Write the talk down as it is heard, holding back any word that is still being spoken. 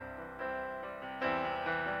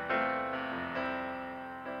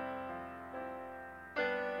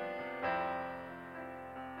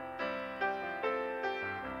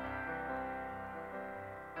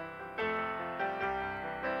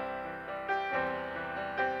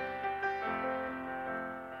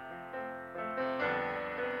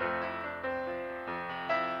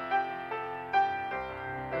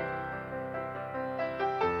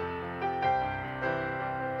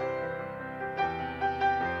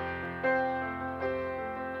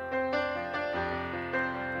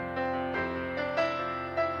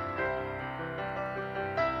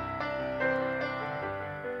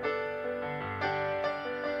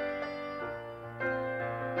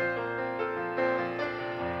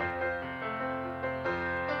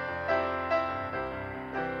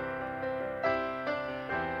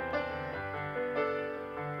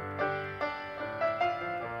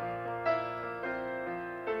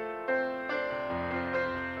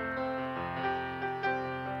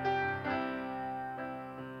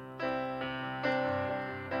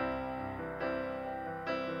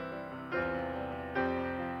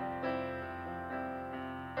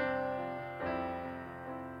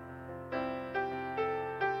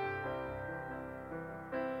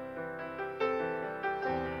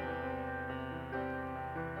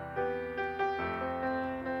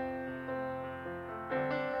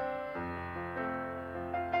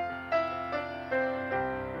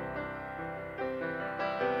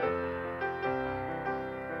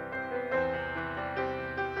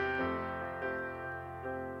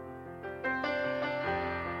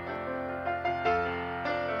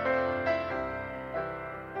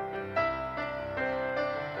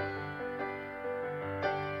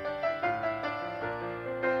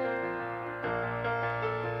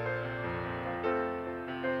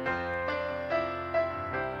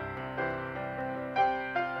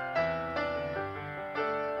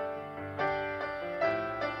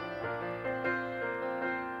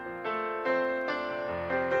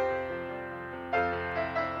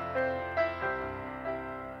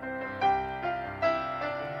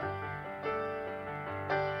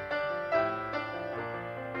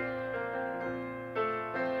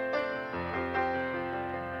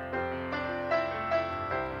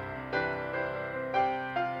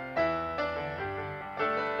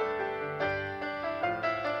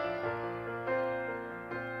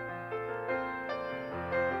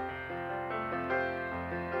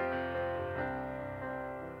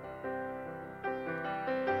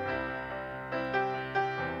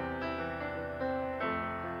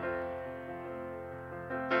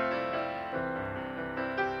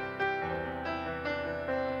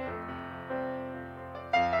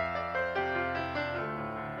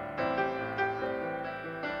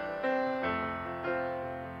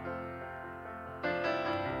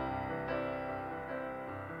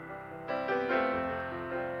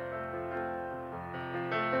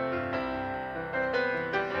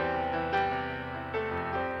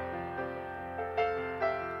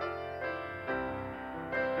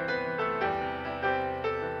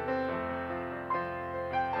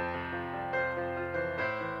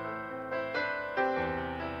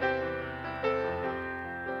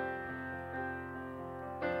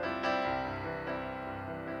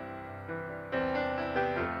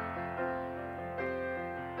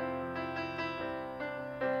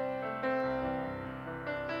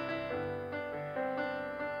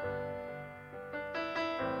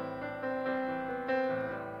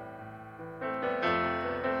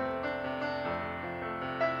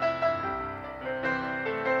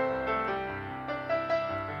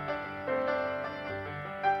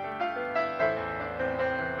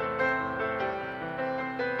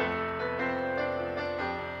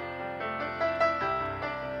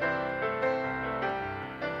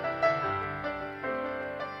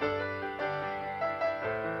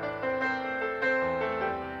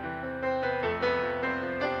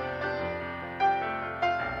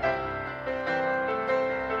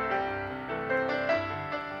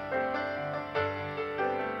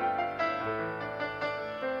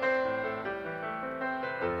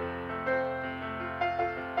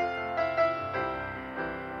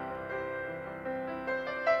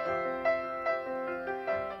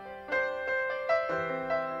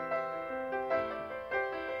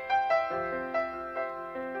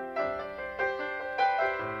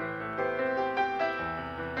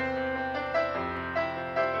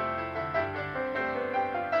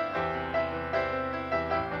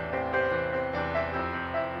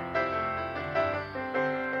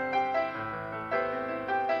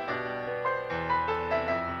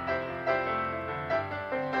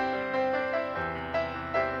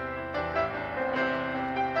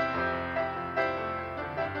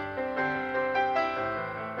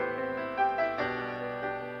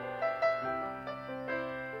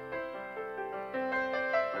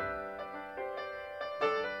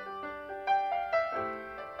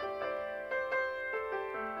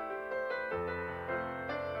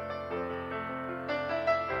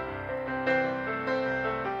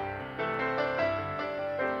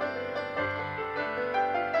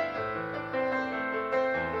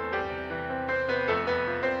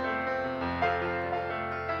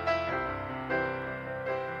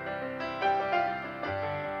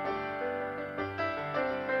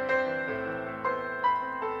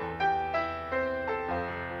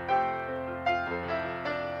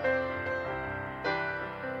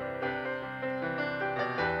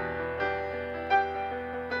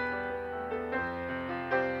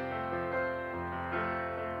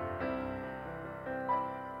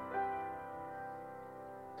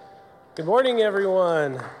Good morning,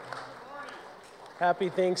 everyone. Happy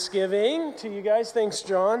Thanksgiving to you guys. Thanks,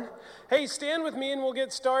 John. Hey, stand with me and we'll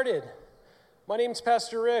get started. My name's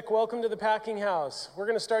Pastor Rick. Welcome to the Packing House. We're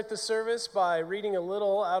going to start the service by reading a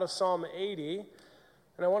little out of Psalm 80.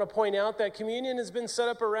 And I want to point out that communion has been set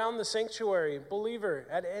up around the sanctuary. Believer,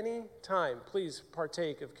 at any time, please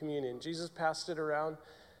partake of communion. Jesus passed it around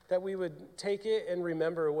that we would take it and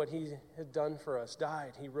remember what he had done for us,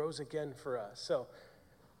 died. He rose again for us. So,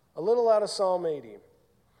 a little out of Psalm 80.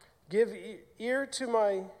 Give ear,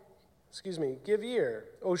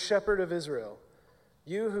 O shepherd of Israel,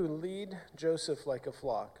 you who lead Joseph like a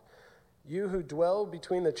flock. You who dwell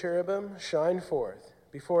between the cherubim, shine forth.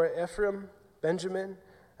 Before Ephraim, Benjamin,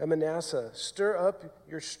 and Manasseh, stir up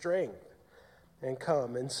your strength and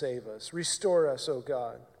come and save us. Restore us, O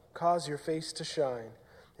God. Cause your face to shine,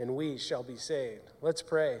 and we shall be saved. Let's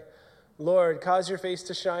pray. Lord, cause your face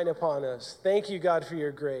to shine upon us. Thank you, God, for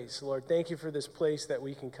your grace. Lord, thank you for this place that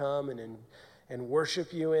we can come and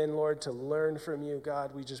worship you in, Lord, to learn from you.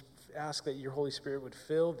 God, we just ask that your Holy Spirit would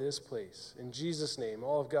fill this place. In Jesus' name,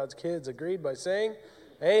 all of God's kids agreed by saying,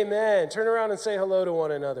 amen. Turn around and say hello to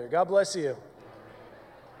one another. God bless you.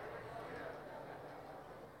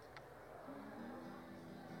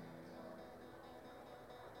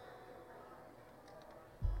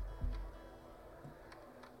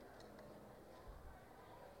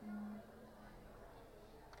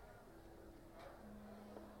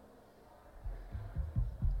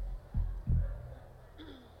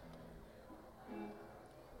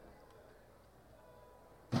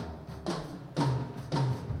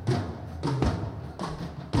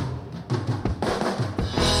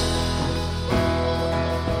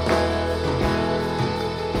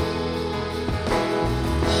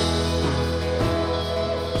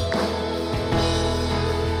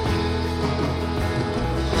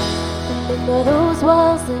 For those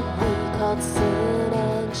walls that we called sin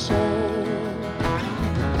and shame,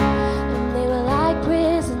 and they were like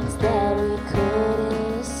prisons that we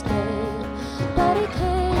couldn't escape. But he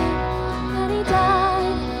came, and he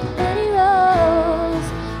died, and he rose,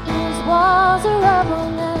 and his walls are rubble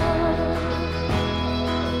now.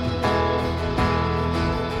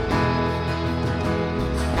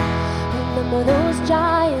 Remember those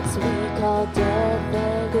giants we called death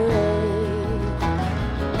and grave.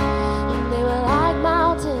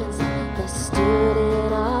 Mountains that stood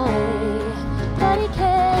in our way, but he came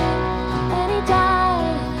and he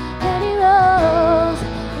died and he rose,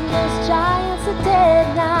 and those giants are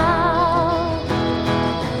dead now.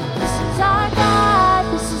 This is our God,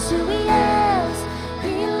 this is who he is,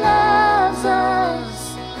 he loves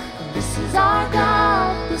us. This is our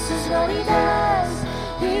God, this is what he does,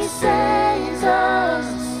 he saves us.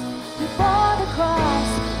 He bore the cross,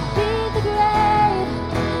 beat the grave,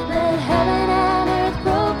 let heaven and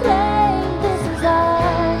proclaim, this is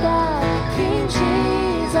our God, King Jesus.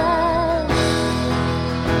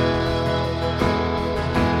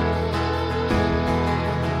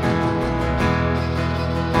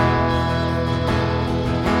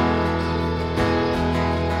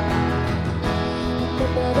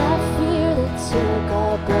 Remember that fear that took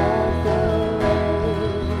our breath away.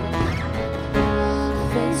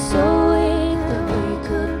 Faith so weak that we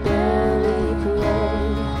could barely pray.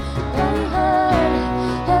 But he heard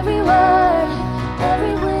every word,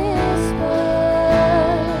 every whisper.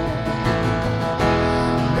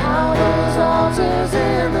 Now those altars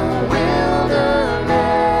in the wilderness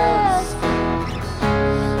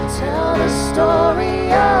tell the story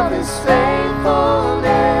of his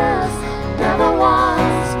faithfulness. Never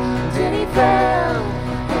once did he fail,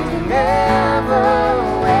 and he never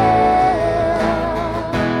will.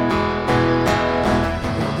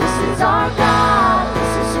 This is our God,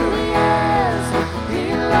 this is who he is, he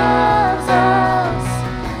loves us.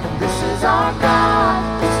 And this is our God,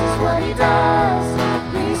 this is what he does,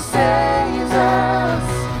 he saves us.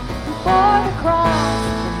 He bore the cross,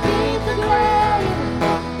 beat the grave,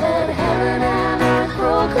 let heaven and earth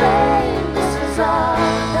proclaim, this is our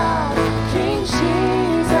God, King Jesus.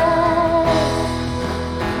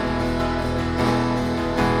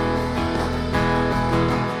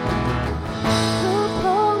 Who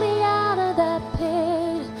pulled me out of that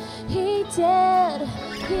pit? He did,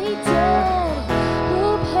 he did. Who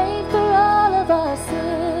paid for all of our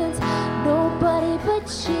sins? Nobody but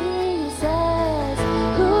Jesus.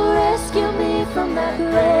 Who rescued me from that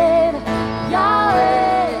grave?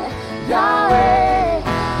 Yahweh, Yahweh.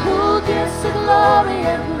 Who gives the glory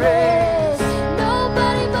and praise?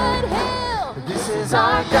 Nobody but him. This is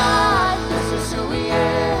our God, this is who he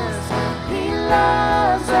is, he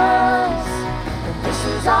loves us. And this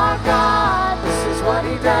is our God, this is what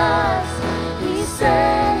he does, he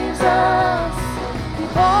saves us.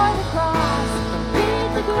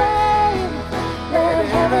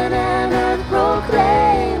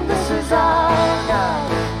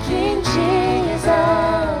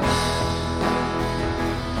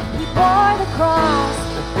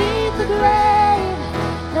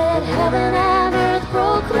 Let heaven and earth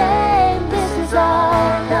proclaim, this is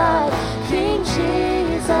our God, King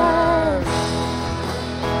Jesus.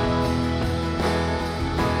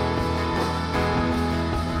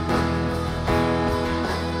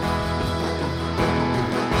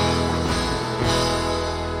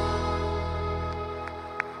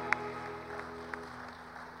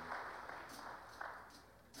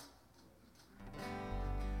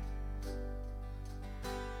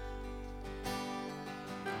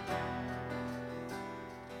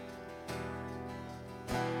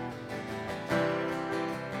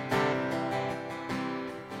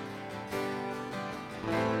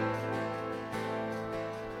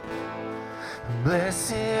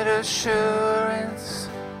 Blessed assurance,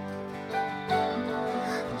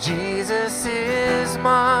 Jesus is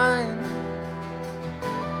mine.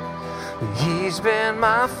 He's been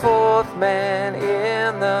my fourth man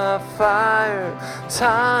in the fire,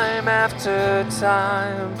 time after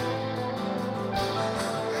time.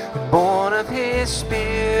 Born of His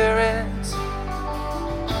Spirit,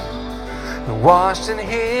 washed in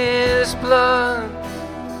His blood.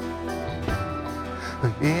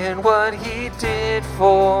 In what He did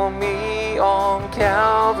for me on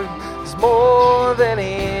Calvary is more than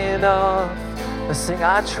enough. Let's sing,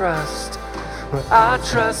 I trust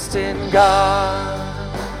in God,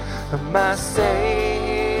 my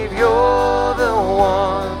Savior, the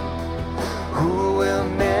one who will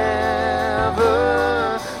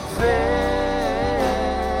never fail.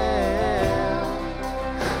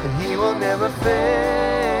 He will never fail.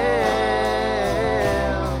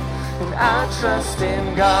 I trust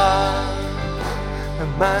in God,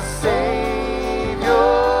 my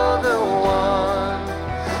Savior, the one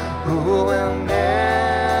who will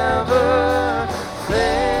never fail.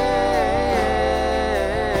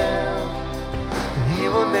 He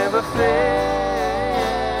will never fail.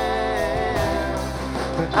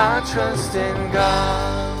 I trust in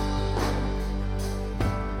God.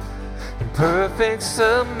 In perfect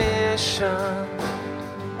submission,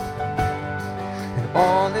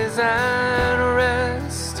 all is at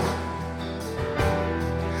rest,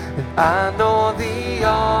 and I know the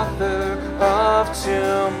author of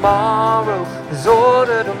tomorrow has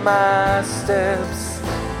ordered my steps.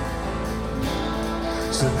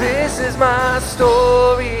 So this is my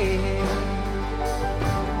story,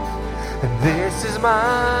 and this is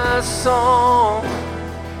my song.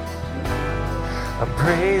 I'm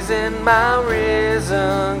praising my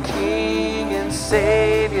risen King and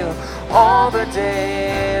Savior all the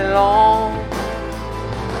day long.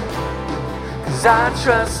 'Cause I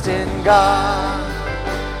trust in God,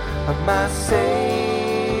 my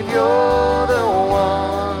Savior, the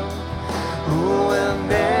one who will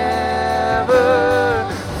never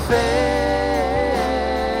fail.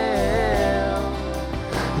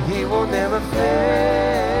 He will never fail.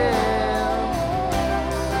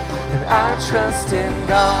 And I trust in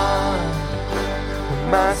God,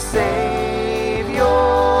 my Savior,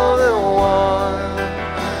 the one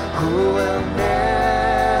who will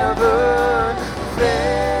never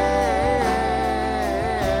fail.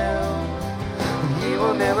 He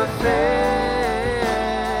will never fail.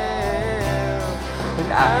 And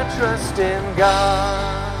I trust in God.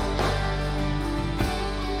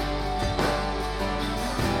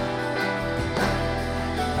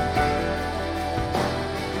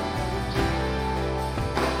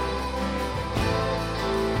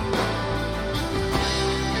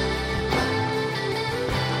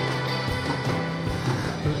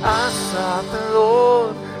 I sought the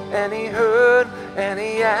Lord, and He heard, and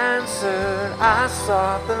He answered. I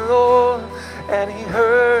sought the Lord, and He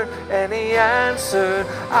heard, and He answered.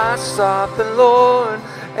 I sought the Lord,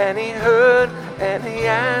 and He heard, and He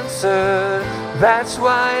answered. That's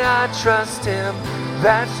why I trust Him.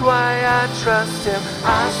 That's why I trust Him.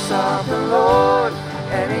 I sought the Lord,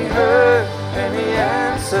 and He heard, and He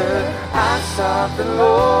answered. I sought the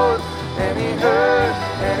Lord, and He heard,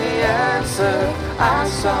 and He answered. I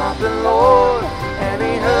sought the Lord, and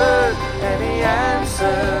He heard, and He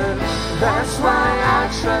answered. That's why I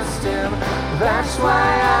trust Him. That's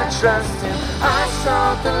why I trust Him. I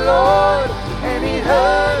sought the Lord, and He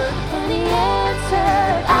heard, And He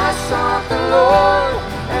answered. I sought the Lord,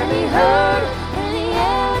 and He heard, And He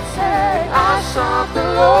answered. I sought the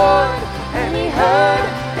Lord, and He heard,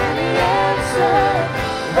 and He answered.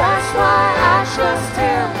 That's why I trust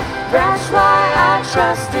Him. That's why I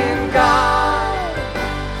trust in God,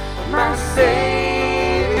 my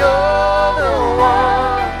Savior, the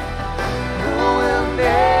one who will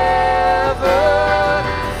never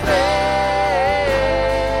fail.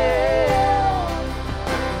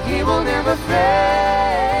 He will never fail.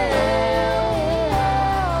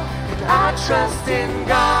 And I trust in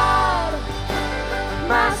God.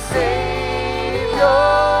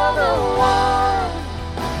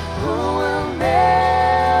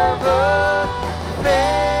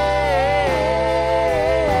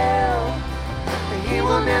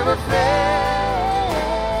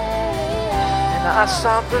 I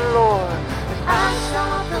sought the Lord. I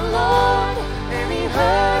sought the Lord, And He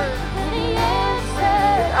heard. and He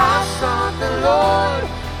answered. I sought the Lord.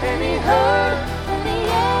 And He heard. And He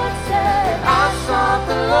answered. I sought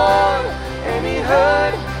the Lord. And He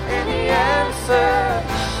heard. And He answered.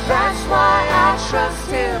 That's why I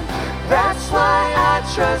trust Him. That's why I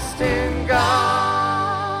trust in God.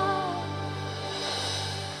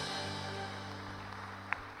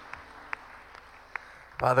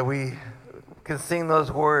 Father, we can sing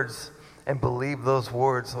those words and believe those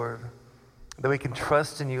words, Lord. That we can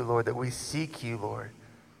trust in you, Lord. That we seek you, Lord.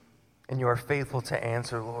 And you are faithful to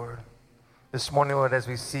answer, Lord. This morning, Lord, as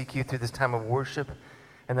we seek you through this time of worship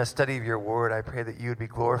and the study of your word, I pray that you would be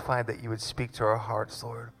glorified, that you would speak to our hearts,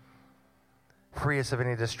 Lord. Free us of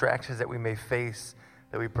any distractions that we may face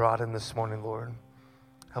that we brought in this morning, Lord.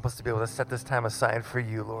 Help us to be able to set this time aside for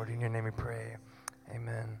you, Lord. In your name we pray.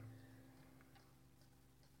 Amen.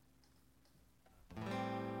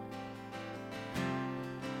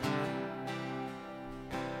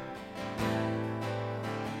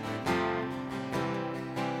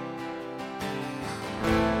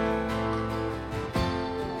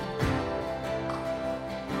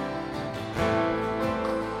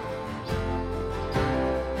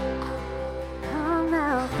 Come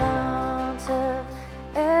now, fount of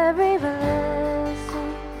every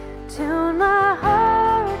blessing, tune my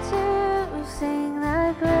heart to sing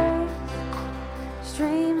thy grace.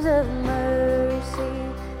 Streams of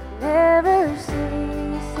mercy never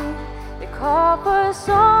ceasing, they call for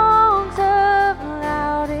songs of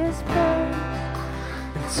loudest praise.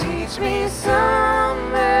 Teach me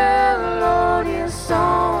some melodious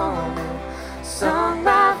song, sung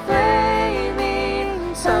by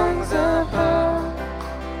flaming tongues above.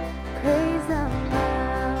 Praise the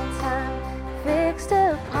mountain fixed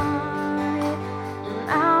upon it, the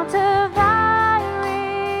mount of thy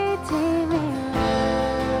redeeming love.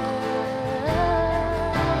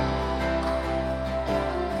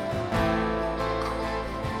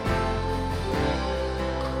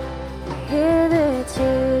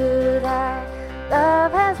 Hitherto thy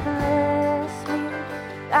love has blessed me,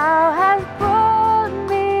 thou hast brought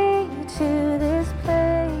me to this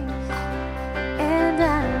place, and I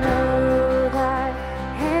know thy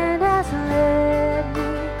hand has led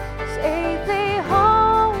me safely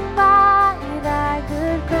home by thy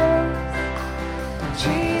good grace.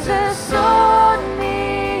 Jesus sought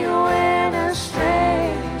me when a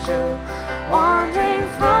stranger, wandering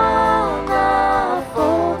from the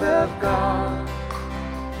fold of God.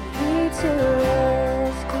 He to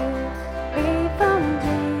rescue me from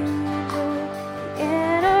danger, he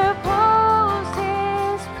interposed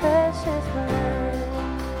his precious blood.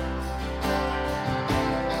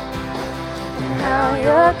 How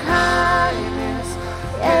your kindness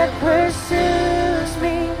yet pursues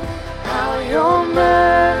me, how your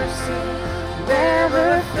mercy never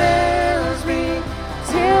fails me,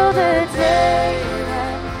 till the day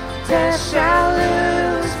that death shall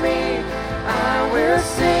lose me. I will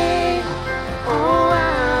sing, oh I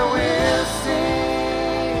will sing.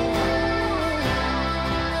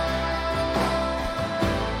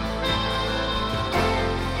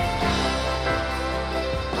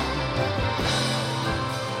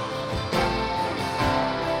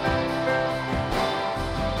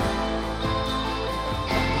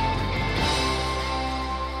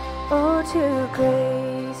 Oh, to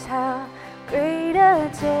grace, how great a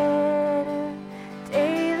debtor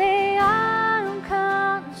daily I'm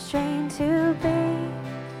constrained to be.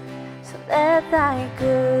 So let thy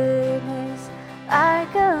goodness,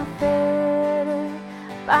 like a fetter,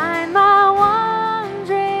 bind my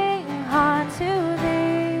wandering heart to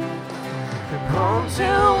thee. Prone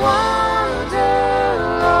to wander,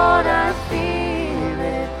 Lord, I feel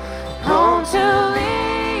it. Prone to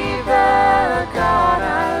leave the God I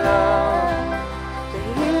love. But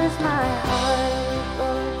here's my heart,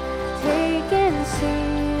 Lord, take and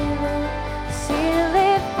seal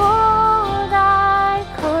it for thy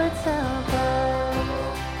courts above.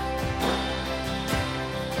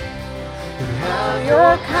 And how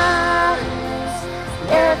your kindness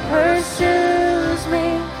yet pursues me,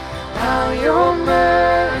 how your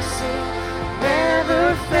mercy never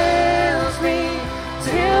fails me,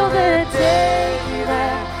 till the day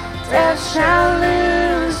that death shall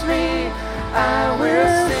lose me. I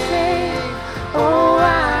will sing, oh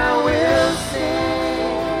I will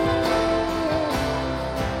sing.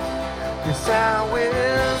 Yes, I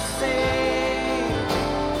will sing,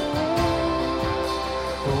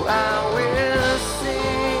 oh I will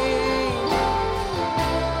sing.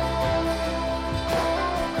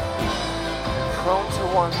 Prone to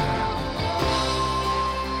wander,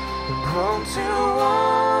 prone to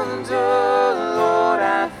wander, Lord.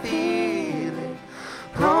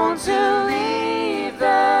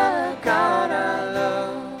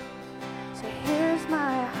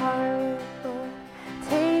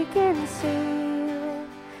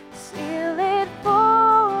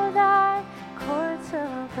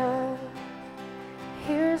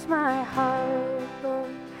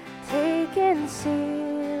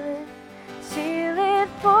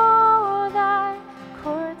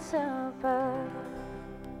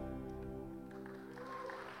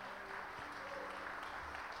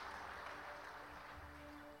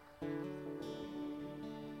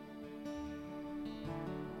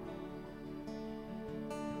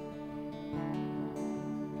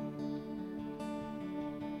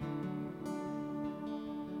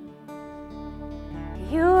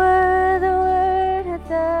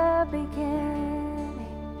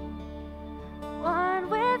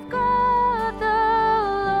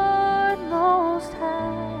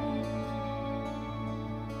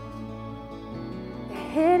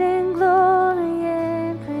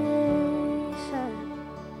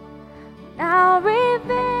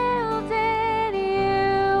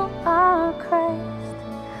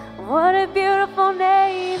 beautiful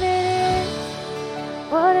name it is.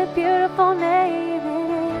 What a beautiful name it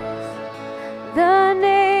is. The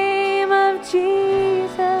name of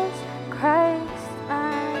Jesus Christ,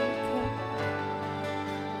 my King.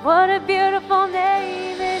 What a beautiful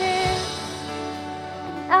name it is.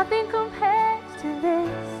 And nothing compares to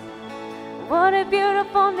this. What a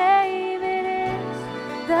beautiful name it is.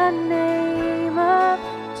 The name of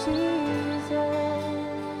Jesus.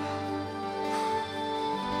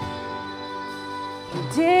 You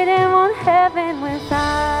didn't want heaven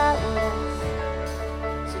without us.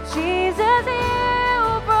 So Jesus, you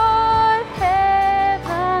brought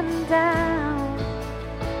heaven down.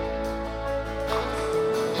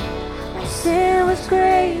 My sin was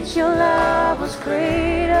great, your love was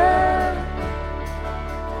greater.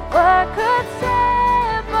 What could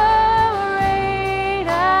separate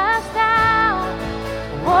us now?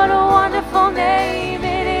 What a wonderful name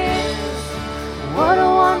it is. What a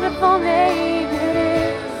wonderful name it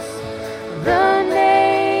is. The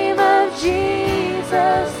name of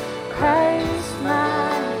Jesus Christ,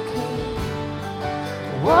 my King.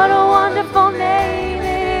 What a wonderful name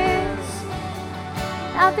it is.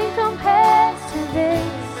 Nothing compares to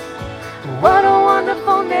this. What a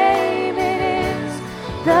wonderful name it is.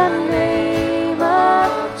 The name of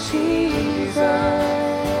Jesus.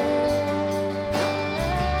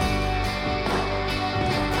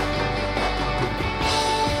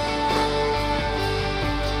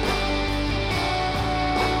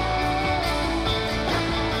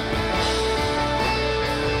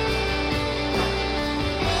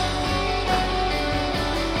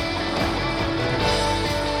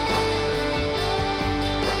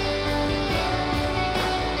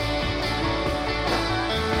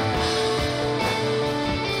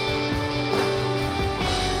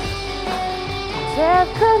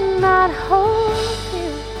 Death could not hold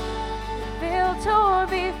you. The veil tore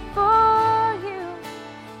before you.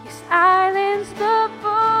 You silenced the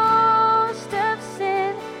boast of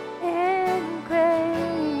sin and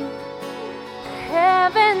grave. The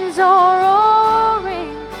heavens are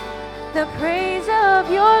roaring the praise of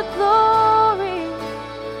your glory.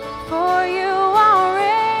 For you are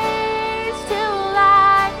raised to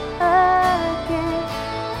life again.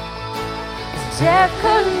 Death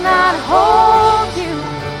could not hold you.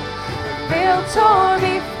 The veil tore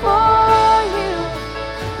before you.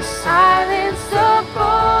 You silenced the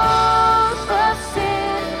boast of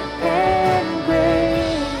sin and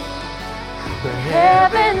grave. The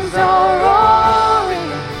heavens are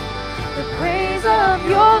roaring the praise of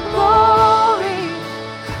your glory.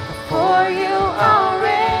 For you are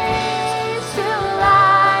raised to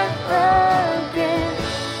life again.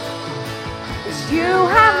 'Cause you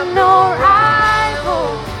have no rival.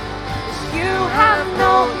 You have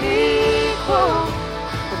no equal,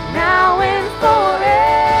 but now and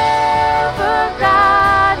forever,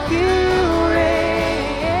 God, you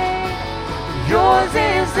reign. Yours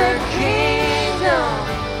is the kingdom,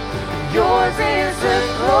 yours is the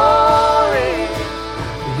glory,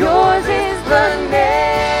 yours is the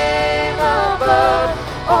name above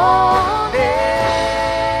all names.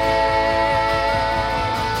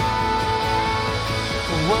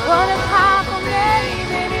 What a powerful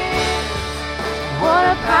name it is. What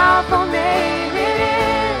a powerful name it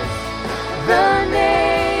is. The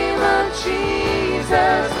name of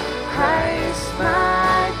Jesus Christ,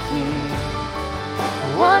 my King.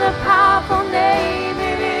 What a powerful name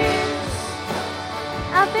it is.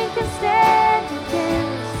 Nothing can stand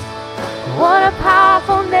against. What a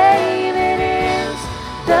powerful name it is.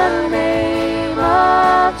 The name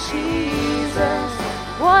of Jesus.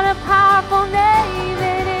 What a powerful name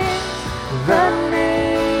it is. The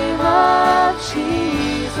name of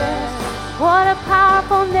Jesus. What a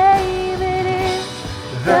powerful name it is.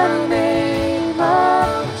 The name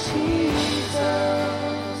of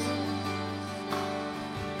Jesus.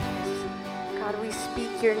 God, we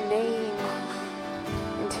speak your name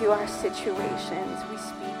into our situations. We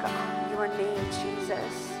speak your name,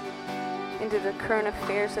 Jesus, into the current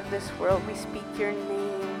affairs of this world. We speak your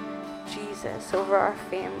name, Jesus, over our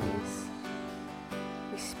families.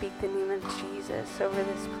 We speak the name of Jesus over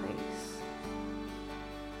this place.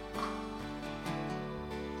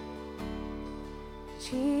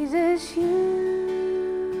 Jesus,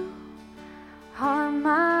 you are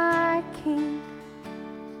my King.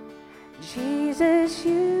 Jesus,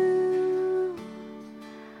 you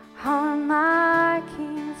are my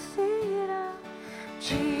King. Sing it out.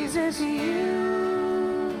 Jesus,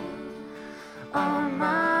 you are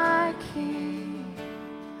my King.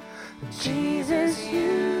 Jesus,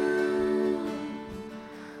 you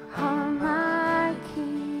are my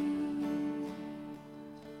King.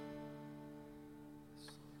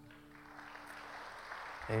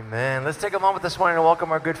 Amen. Let's take a moment this morning to welcome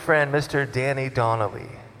our good friend, Mr. Danny Donnelly.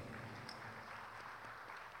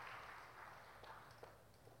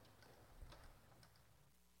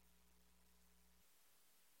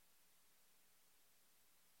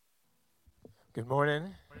 Good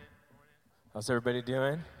morning. How's everybody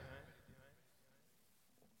doing?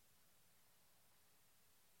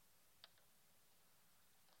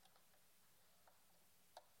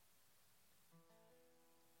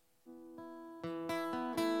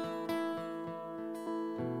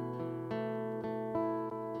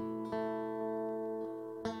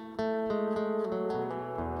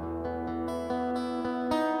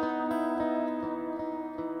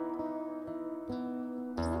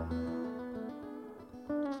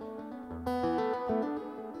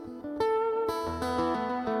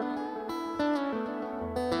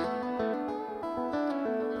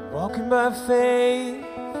 Walking by faith,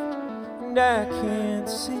 and I can't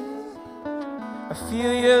see. I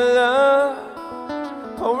feel your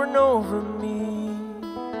love pouring over me,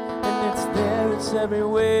 and it's there, it's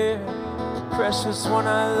everywhere. Precious one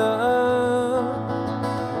I love,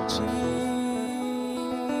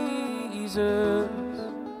 Jesus.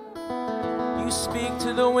 You speak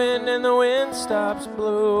to the wind, and the wind stops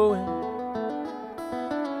blowing.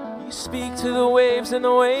 You speak to the waves, and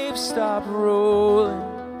the waves stop rolling.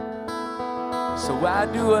 So why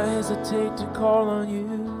do I hesitate to call on you,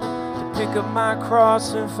 to pick up my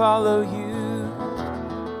cross and follow you,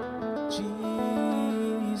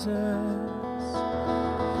 Jesus?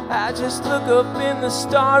 I just look up in the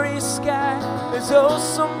starry sky. There's oh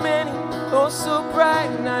so many, oh so bright,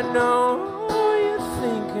 and I know you're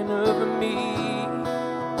thinking of me.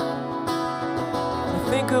 I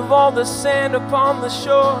think of all the sand upon the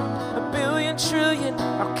shore, 1,000,000,000 trillion,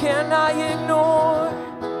 how can I ignore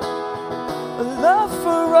a love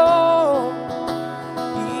for all,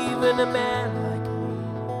 even a man like me.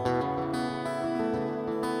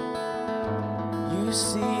 You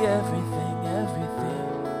see everything, everything,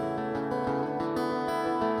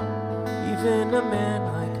 even a man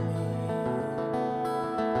like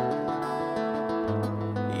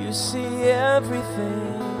me. You see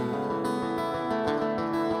everything.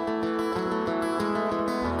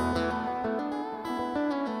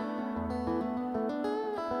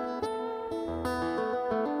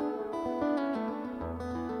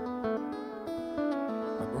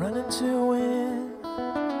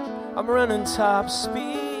 I'm running top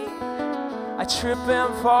speed. I trip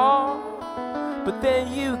and fall, but then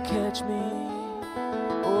you catch me.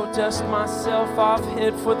 Oh, dust myself off,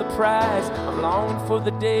 head for the prize. I'm longing for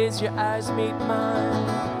the days your eyes meet mine,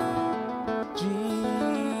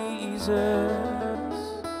 Jesus.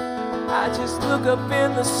 I just look up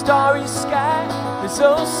in the starry sky. There's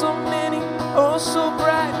oh so many, oh so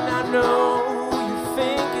bright, and I know you're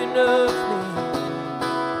thinking of me.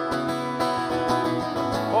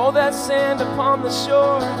 All that sand upon the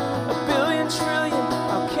shore, 1,000,000,000 trillion,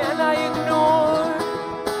 how can I ignore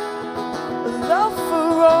a love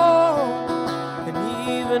for all, and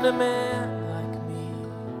even a man like me.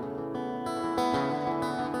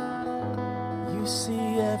 You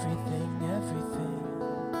see everything, everything.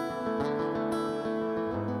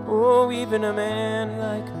 Oh, even a man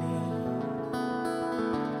like me.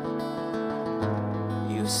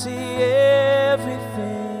 You see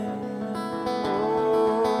everything.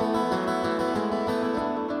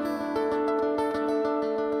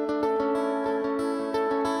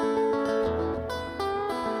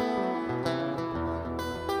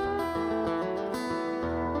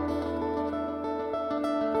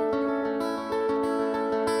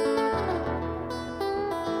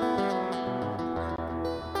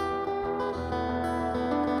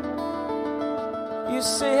 You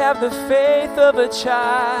say have the faith of a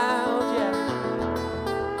child, yeah.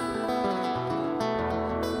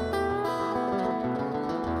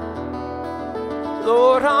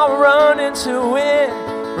 Lord, I'll run into wind,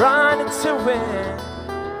 run into wind.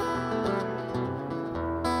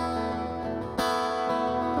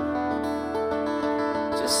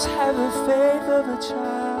 Just have the faith of a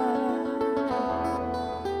child.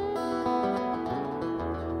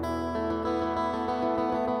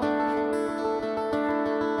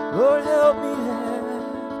 Lord, help me have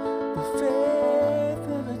the faith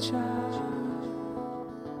of a child.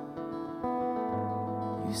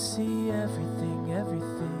 You see everything,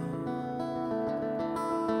 everything,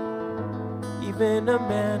 even a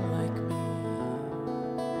man like me.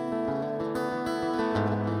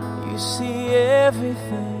 You see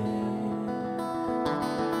everything.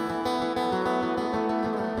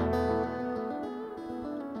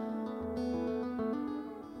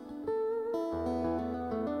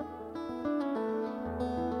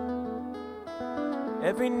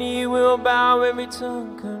 Every knee will bow, every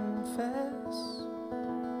tongue confess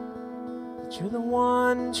that you're the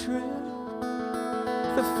one true,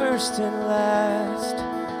 the first and last.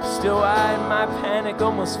 Still I in my panic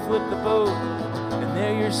almost flipped the boat, and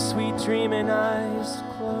there your sweet dreaming eyes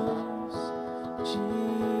close.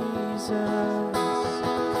 Jesus,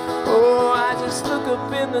 oh, I just look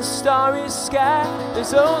up in the starry sky.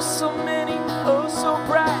 There's oh so many, oh so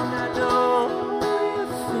bright, and I know you're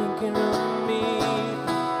thinking of me.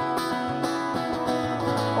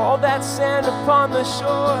 All that sand upon the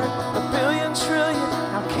shore, a billion trillion,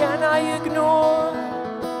 how can I ignore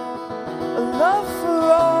a love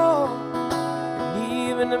for all, and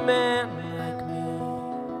even a man like me?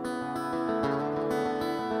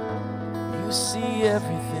 You see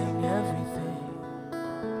everything, everything,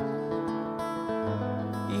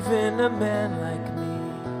 even a man like me.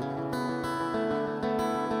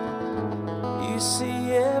 You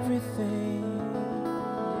see everything.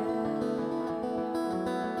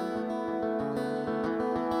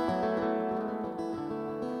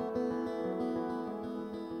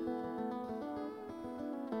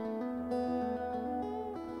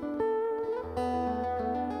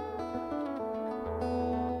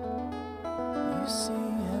 You see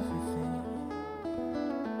everything,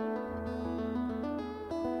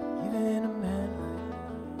 even a man like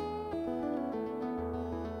me.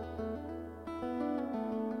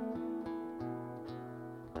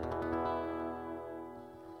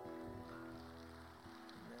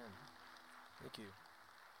 Amen. Thank you.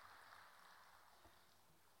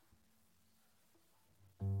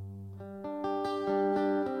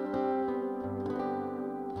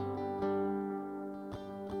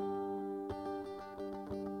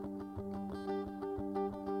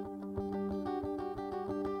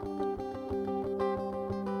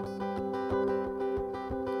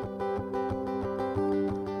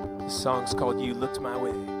 This song's called You Looked My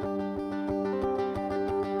Way.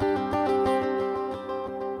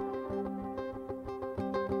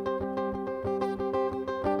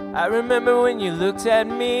 I remember when you looked at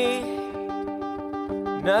me,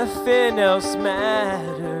 nothing else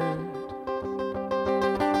mattered.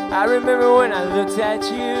 I remember when I looked at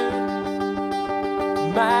you,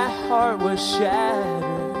 my heart was shattered.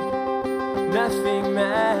 Nothing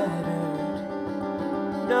mattered,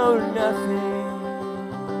 no nothing.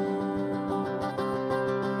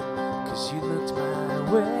 You looked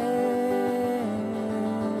my way.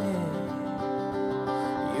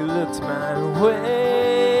 You looked my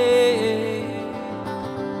way.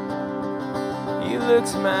 You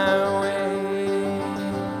looked my way.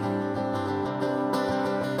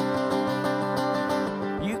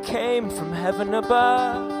 You came from heaven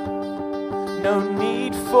above. No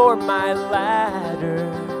need for my ladder.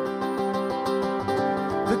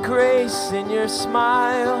 The grace in your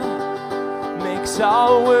smile makes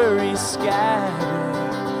all worries scatter.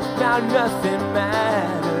 Now nothing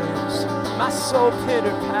matters. My soul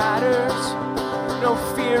pitter-patters. No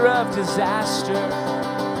fear of disaster,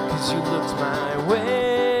 'cause you looked my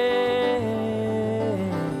way.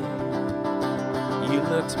 You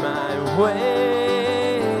looked my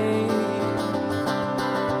way.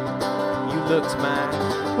 You looked my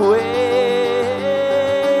way.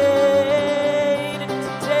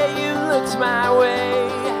 Today you looked my way.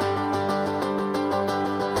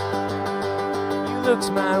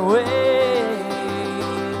 Looked my way.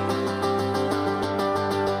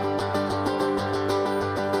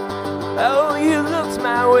 Oh, you looked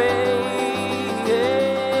my way.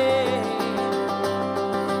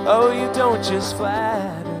 Oh, you don't just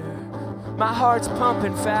flatter. My heart's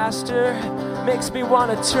pumping faster. Makes me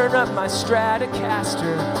want to turn up my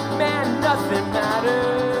Stratocaster. Man, nothing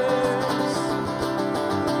matters.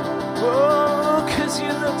 Oh, 'cause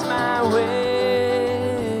you looked my way.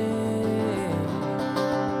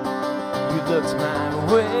 You looked my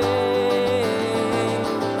way.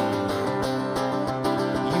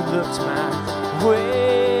 You looked my way.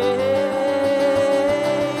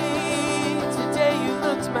 Today you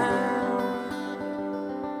looked my way.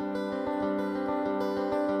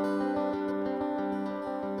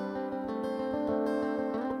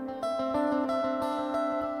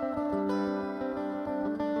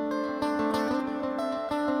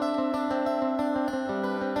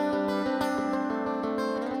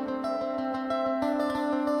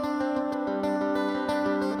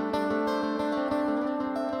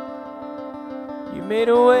 You made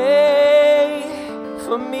a way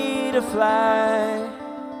for me to fly.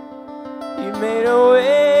 You made a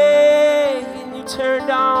way and you turned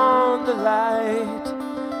on the light.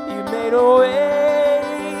 You made a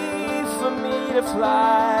way for me to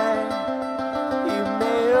fly. You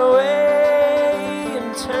made a way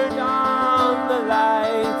and turned on the light.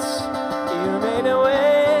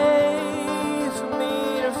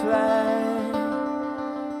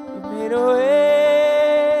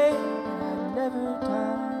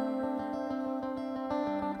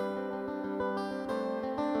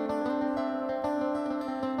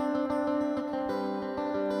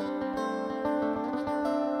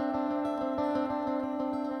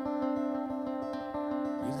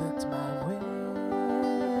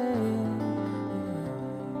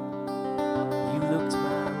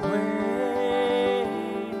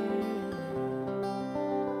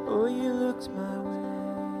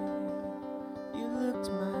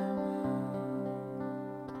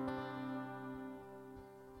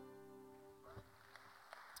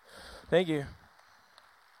 Thank you.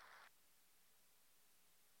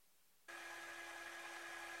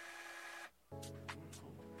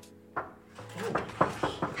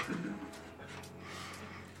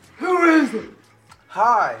 Who is it?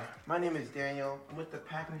 Hi, my name is Daniel. I'm with the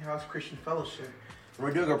Packing House Christian Fellowship. And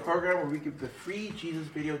we're doing a program where we give the free Jesus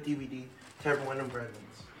video DVD to everyone in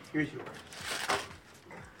Redlands. Here's yours.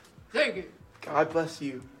 Thank you. God bless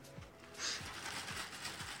you.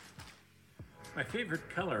 My favorite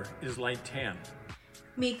color is light tan.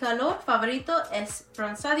 Mi color favorito es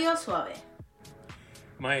bronceado suave.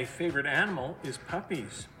 My favorite animal is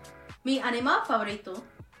puppies. Mi animal favorito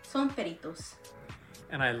son perritos.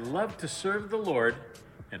 And I love to serve the Lord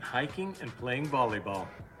in hiking and playing volleyball.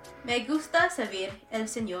 Me gusta servir el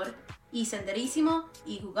Señor y senderismo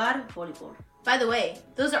y jugar voleibol. By the way,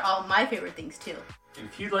 those are all my favorite things too.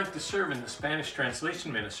 If you'd like to serve in the Spanish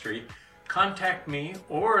translation ministry, contact me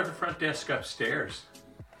or the front desk upstairs.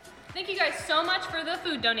 Thank you guys so much for the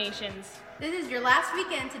food donations. This is your last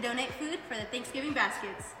weekend to donate food for the Thanksgiving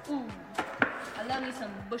baskets. Ooh, I love me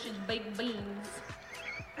some Bush's baked beans.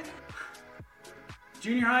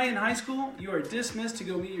 Junior high and high school, you are dismissed to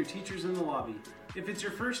go meet your teachers in the lobby. If it's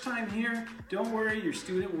your first time here, don't worry, your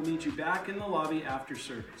student will meet you back in the lobby after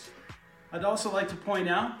service. I'd also like to point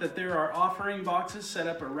out that there are offering boxes set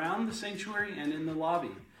up around the sanctuary and in the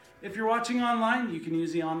lobby. If you're watching online, you can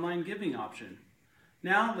use the online giving option.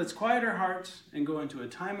 Now, let's quiet our hearts and go into a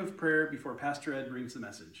time of prayer before Pastor Ed brings the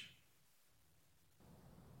message.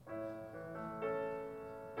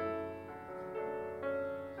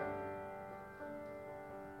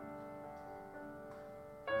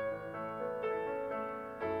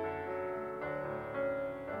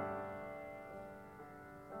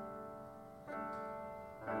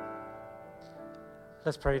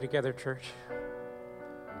 Let's pray together, church.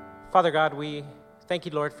 Father God, we thank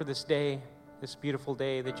you, Lord, for this day, this beautiful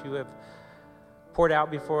day that you have poured out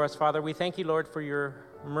before us. Father, we thank you, Lord, for your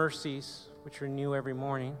mercies, which are new every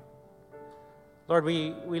morning. Lord,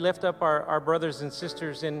 we lift up our brothers and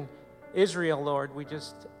sisters in Israel, Lord. We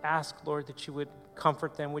just ask, Lord, that you would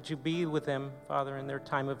comfort them. Would you be with them, Father, in their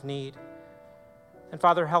time of need? And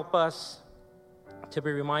Father, help us to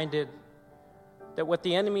be reminded that what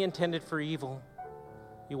the enemy intended for evil,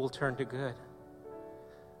 you will turn to good.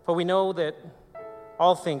 For we know that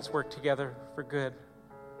all things work together for good,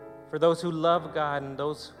 for those who love God and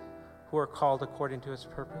those who are called according to his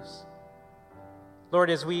purpose. Lord,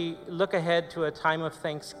 as we look ahead to a time of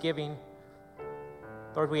thanksgiving,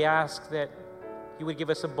 Lord, we ask that you would give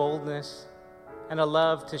us a boldness and a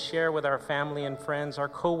love to share with our family and friends, our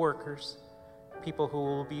co-workers, people who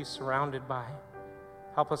will be surrounded by.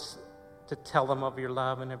 Help us to tell them of your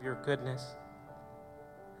love and of your goodness.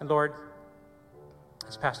 And Lord,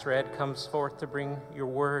 as Pastor Ed comes forth to bring your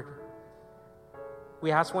word,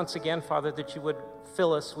 we ask once again, Father, that you would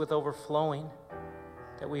fill us with overflowing,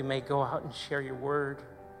 that we may go out and share your word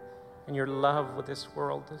and your love with this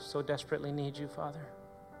world that so desperately needs you, Father.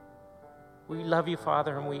 We love you,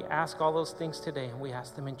 Father, and we ask all those things today, and we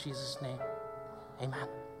ask them in Jesus' name. Amen.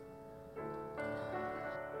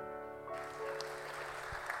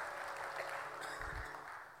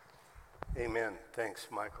 Amen. Thanks,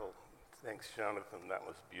 Michael. Thanks, Jonathan. That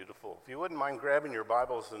was beautiful. If you wouldn't mind grabbing your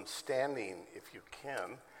Bibles and standing, if you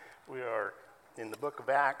can, we are in the book of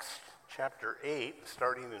Acts, chapter 8,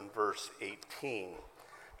 starting in verse 18.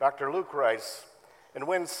 Dr. Luke writes, "And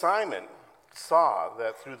when Simon saw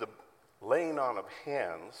that through the laying on of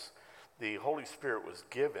hands the Holy Spirit was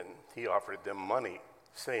given, he offered them money,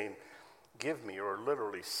 saying, 'Give me,' or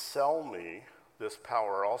literally sell me, 'this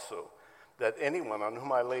power also, that anyone on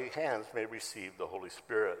whom I lay hands may receive the Holy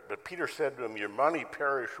Spirit.' But Peter said to him, 'Your money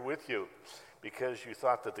perish with you, because you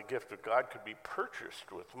thought that the gift of God could be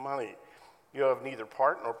purchased with money. You have neither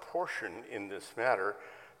part nor portion in this matter,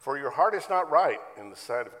 for your heart is not right in the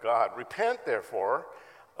sight of God. Repent, therefore,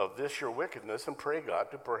 of this your wickedness, and pray God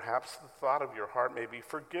to perhaps the thought of your heart may be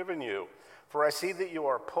forgiven you. For I see that you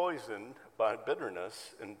are poisoned by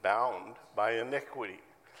bitterness and bound by iniquity.'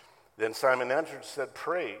 Then Simon answered and said,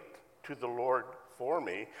 'Pray to the Lord for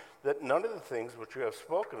me, that none of the things which you have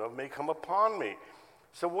spoken of may come upon me.'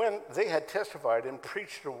 So when they had testified and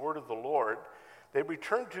preached the word of the Lord, they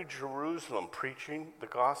returned to Jerusalem, preaching the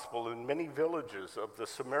gospel in many villages of the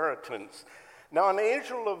Samaritans. Now an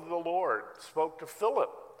angel of the Lord spoke to Philip,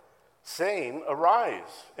 saying,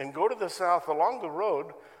 'Arise and go to the south along the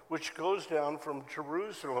road which goes down from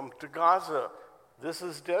Jerusalem to Gaza. This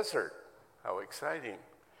is desert.'" How exciting.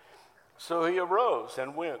 "So he arose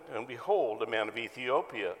and went, and behold, a man of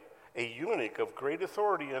Ethiopia, a eunuch of great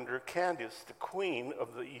authority under Candace, the queen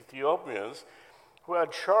of the Ethiopians, who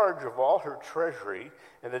had charge of all her treasury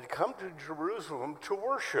and had come to Jerusalem to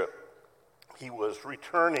worship. He was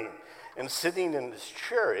returning, and sitting in his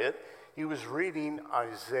chariot, he was reading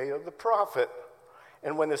Isaiah the prophet.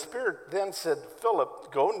 And when the Spirit then said to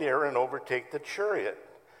Philip, "Go near and overtake the chariot."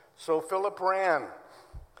 So Philip ran.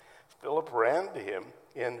 Philip ran to him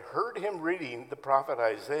and heard him reading the prophet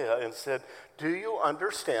Isaiah and said, "Do you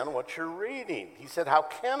understand what you're reading?" He said, "How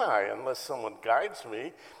can I unless someone guides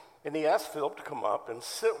me?" And he asked Philip to come up and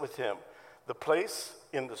sit with him. The place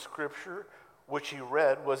in the scripture which he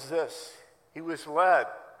read was this: he was led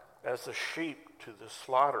as a sheep to the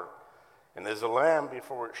slaughter, and as a lamb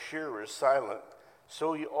before its shearer is silent,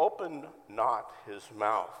 so he opened not his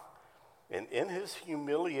mouth. And in his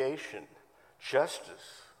humiliation,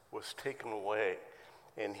 justice was taken away.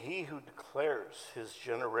 And he who declares his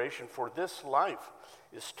generation, for this life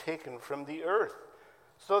is taken from the earth.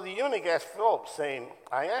 So the eunuch asked Philip, saying,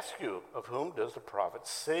 "I ask you, of whom does the prophet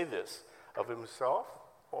say this? Of himself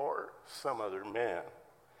or some other man?"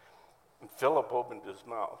 And Philip opened his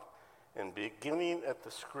mouth, and beginning at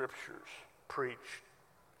the scriptures, preached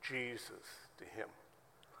Jesus to him.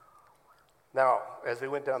 Now, as they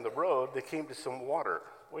went down the road, they came to some water.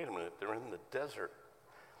 Wait a minute, they're in the desert.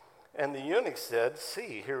 And the eunuch said,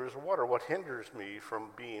 "See, here is water. What hinders me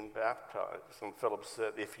from being baptized?" And Philip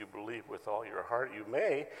said, "If you believe with all your heart, you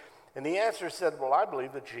may." And the answer said, "Well, I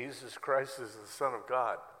believe that Jesus Christ is the Son of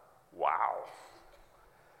God." Wow.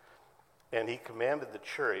 And he commanded the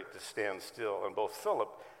chariot to stand still. And both Philip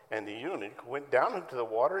and the eunuch went down into the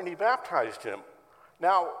water, and he baptized him.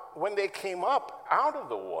 Now, when they came up out of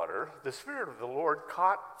the water, the Spirit of the Lord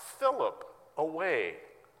caught Philip away,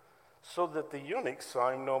 so that the eunuch saw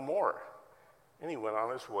him no more. And he went on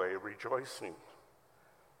his way rejoicing.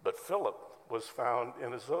 But Philip was found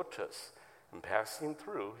in Azotus, and passing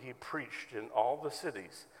through, he preached in all the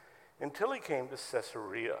cities until he came to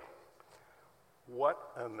Caesarea.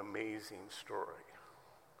 What an amazing story.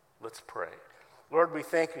 Let's pray. Lord, we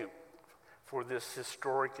thank you for this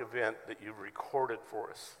historic event that you've recorded for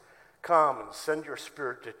us. Come and send your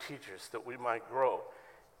Spirit to teach us that we might grow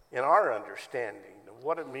in our understanding of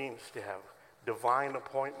what it means to have divine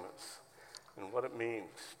appointments and what it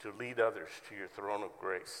means to lead others to your throne of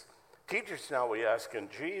grace. Teach us now, we ask in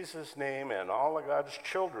Jesus' name, and all of God's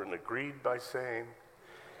children agreed by saying,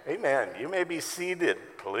 Amen. You may be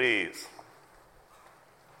seated, please.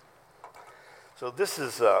 So this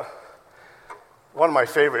is one of my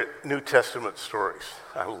favorite New Testament stories.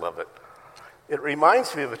 I love it. It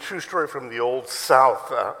reminds me of a true story from the Old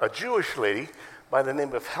South. A Jewish lady by the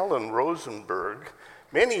name of Helen Rosenberg,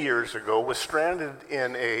 many years ago, was stranded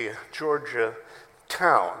in a Georgia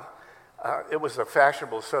town. It was a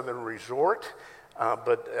fashionable southern resort,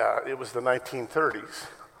 but it was the 1930s.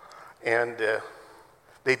 And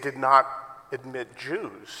they did not admit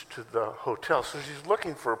Jews to the hotel. So she's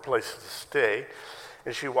looking for a place to stay.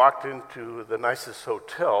 And she walked into the nicest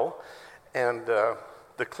hotel, and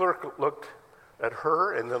the clerk looked at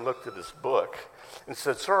her and then looked at his book and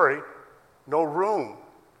said, "Sorry, no room.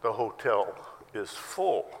 The hotel is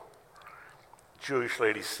full." Jewish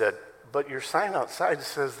lady said, "But your sign outside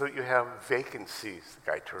says that you have vacancies."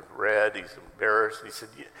 The guy turned red. He's embarrassed. He said,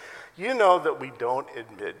 "You know that we don't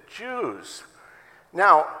admit Jews.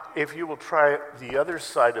 Now, if you will try the other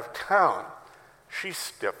side of town." She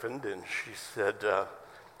stiffened and she said,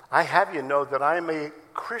 "I have you know that I'm a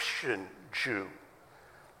Christian Jew.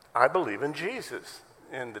 I believe in Jesus."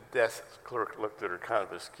 And the desk clerk looked at her kind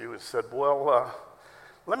of askew and said, "Well,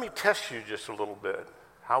 let me test you just a little bit.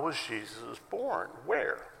 How was Jesus born?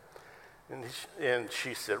 Where?" And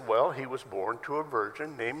she said, "Well, he was born to a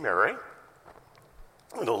virgin named Mary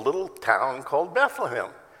in a little town called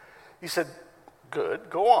Bethlehem." He said, "Good,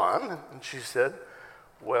 go on." And she said,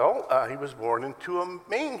 "Well, he was born into a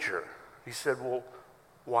manger." He said, "Well,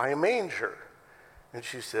 why a manger?" And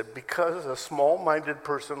she said, "Because a small-minded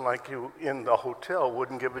person like you in the hotel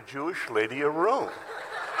wouldn't give a Jewish lady a room."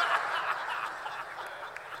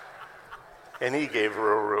 And he gave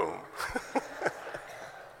her a room.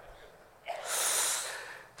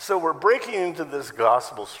 So we're breaking into this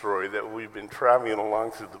gospel story that we've been traveling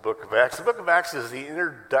along through the book of Acts. The book of Acts is the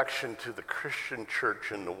introduction to the Christian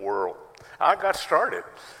church in the world. How it got started.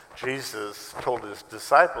 Jesus told his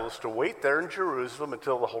disciples to wait there in Jerusalem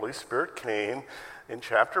until the Holy Spirit came. In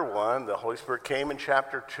chapter 1, the Holy Spirit came in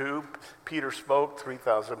chapter 2. Peter spoke,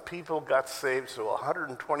 3,000 people got saved, so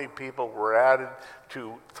 120 people were added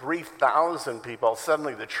to 3,000 people.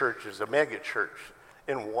 Suddenly the church is a mega church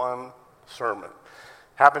in one sermon.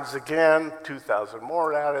 Happens again, 2,000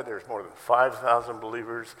 more added, there's more than 5,000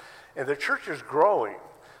 believers, and the church is growing.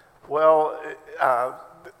 Well,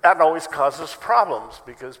 that always causes problems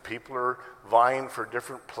because people are vying for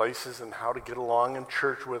different places and how to get along in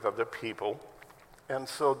church with other people. And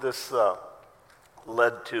so this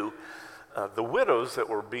led to the widows that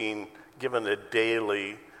were being given a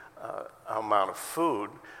daily amount of food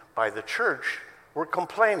by the church were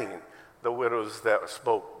complaining. The widows that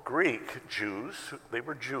spoke Greek, Jews, they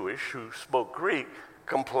were Jewish, who spoke Greek,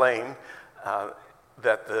 complained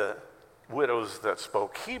that the widows that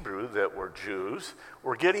spoke Hebrew, that were Jews,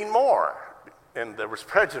 were getting more. And there was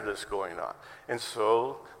prejudice going on. And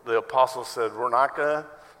so the apostle said, we're not going to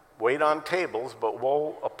wait on tables, but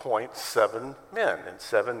we'll appoint 7 men. And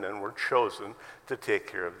 7 men were chosen to take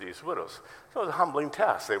care of these widows. So it was a humbling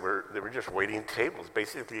task. They were just waiting tables,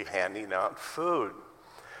 basically handing out food.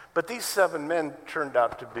 But these 7 men turned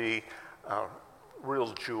out to be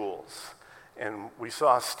real jewels. And we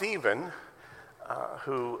saw Stephen,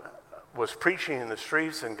 who was preaching in the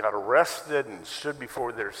streets and got arrested and stood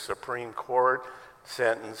before their Supreme Court,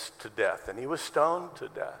 sentenced to death. And he was stoned to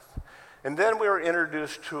death. And then we were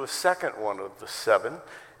introduced to a second one of the 7,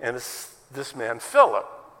 and it's this man, Philip,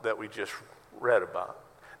 that we just read about.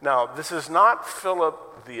 Now, this is not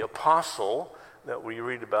Philip the apostle that we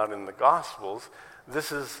read about in the Gospels.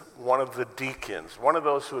 This is one of the deacons, one of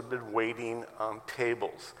those who had been waiting on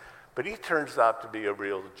tables. But he turns out to be a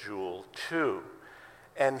real jewel too.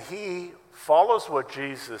 And he follows what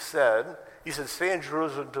Jesus said. He said, stay in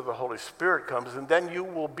Jerusalem until the Holy Spirit comes, and then you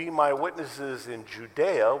will be my witnesses in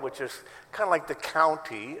Judea, which is kind of like the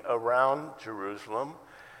county around Jerusalem,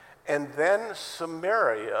 and then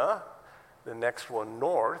Samaria, the next one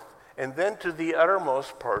north, and then to the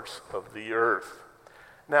uttermost parts of the earth.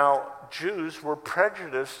 Now, Jews were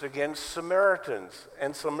prejudiced against Samaritans,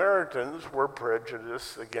 and Samaritans were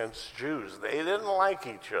prejudiced against Jews. They didn't like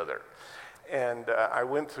each other. And I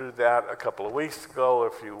went through that a couple of weeks ago.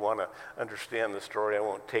 If you want to understand the story, I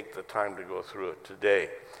won't take the time to go through it today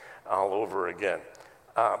all over again.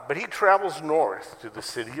 But he travels north to the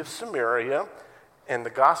city of Samaria, and the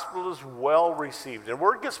gospel is well received. And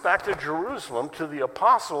word gets back to Jerusalem, to the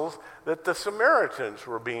apostles, that the Samaritans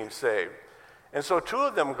were being saved. And so 2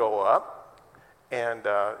 of them go up, and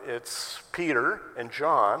it's Peter and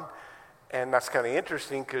John. And that's kind of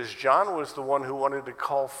interesting because John was the one who wanted to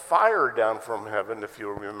call fire down from heaven, if you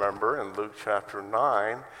remember, in Luke chapter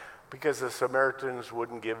 9, because the Samaritans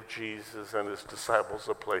wouldn't give Jesus and his disciples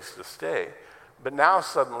a place to stay. But now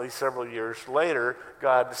suddenly, several years later,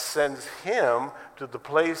 God sends him to the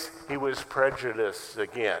place he was prejudiced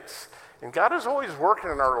against. And God is always working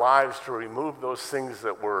in our lives to remove those things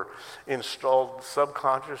that were installed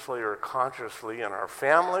subconsciously or consciously in our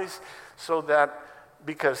families, so that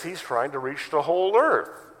because he's trying to reach the whole earth,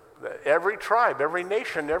 every tribe, every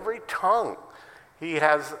nation, every tongue. He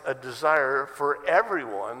has a desire for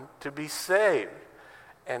everyone to be saved.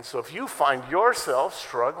 And so if you find yourself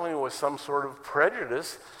struggling with some sort of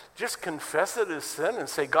prejudice, just confess it as sin and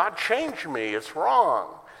say, God, change me. It's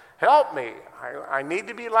wrong. Help me. I need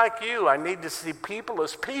to be like you. I need to see people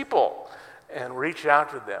as people and reach out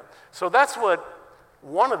to them. So that's what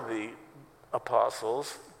one of the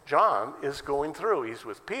apostles, John, is going through. He's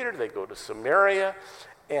with Peter. They go to Samaria,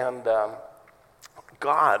 and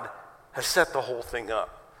God has set the whole thing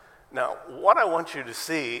up. Now, what I want you to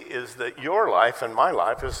see is that your life and my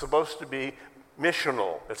life is supposed to be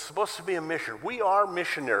missional. It's supposed to be a mission. We are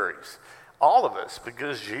missionaries, all of us,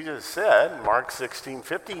 because Jesus said, Mark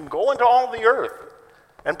 16:15, go into all the earth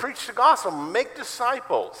and preach the gospel, make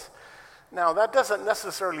disciples. Now, that doesn't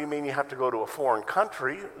necessarily mean you have to go to a foreign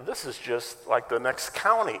country. This is just like the next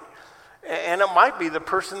county. And it might be the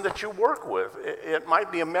person that you work with. It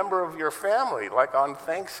might be a member of your family, like on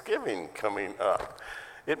Thanksgiving coming up.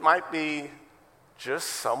 It might be just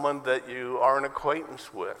someone that you are an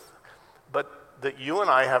acquaintance with. But that you and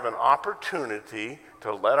I have an opportunity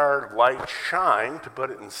to let our light shine, to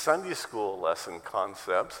put it in Sunday school lesson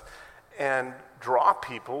concepts, and draw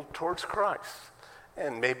people towards Christ.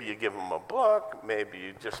 And maybe you give them a book, maybe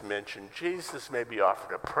you just mention Jesus, maybe you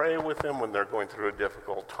offer to pray with them when they're going through a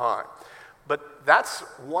difficult time. But that's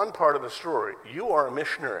one part of the story. You are a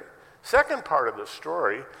missionary. Second part of the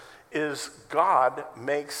story is God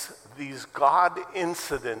makes these God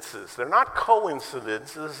incidences. They're not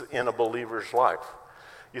coincidences in a believer's life.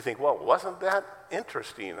 You think, well, wasn't that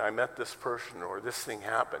interesting? I met this person or this thing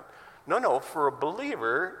happened. No, for a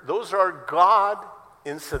believer, those are God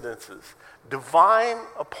incidences, divine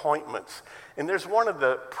appointments. And there's one of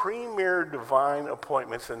the premier divine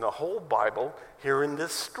appointments in the whole Bible here in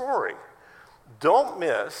this story. Don't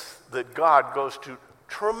miss that God goes to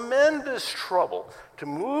tremendous trouble to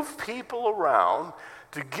move people around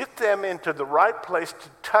to get them into the right place to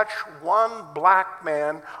touch one black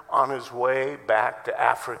man on his way back to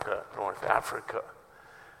Africa, North Africa.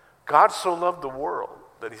 God so loved the world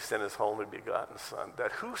that he sent his only begotten Son,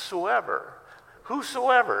 that whosoever,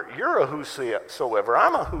 you're a whosoever,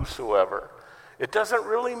 I'm a whosoever. It doesn't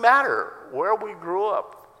really matter where we grew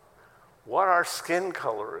up, what our skin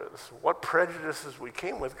color is, what prejudices we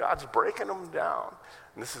came with. God's breaking them down.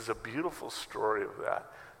 And this is a beautiful story of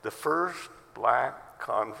that. The first black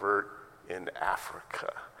convert in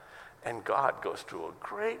Africa. And God goes to a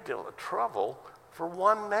great deal of trouble for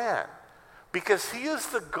one man, because he is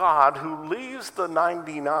the God who leaves the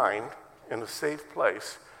 99 in a safe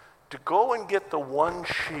place to go and get the one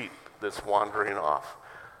sheep that's wandering off.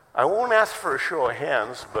 I won't ask for a show of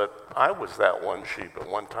hands, but I was that one sheep at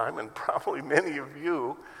one time, and probably many of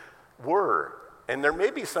you were. And there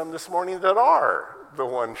may be some this morning that are the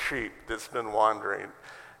one sheep that's been wandering.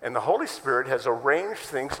 And the Holy Spirit has arranged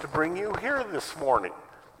things to bring you here this morning.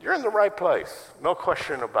 You're in the right place, no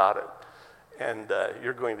question about it. And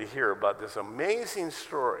you're going to hear about this amazing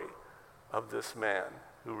story of this man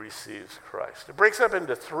who receives Christ. It breaks up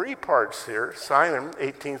into three parts here. Simon,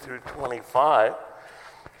 18 through 25.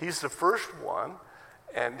 He's the first one,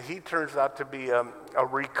 and he turns out to be a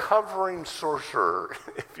recovering sorcerer,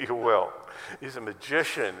 if you will. He's a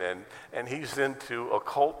magician, and he's into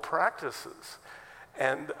occult practices.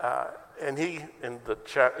 And he, in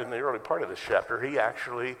the early part of this chapter, he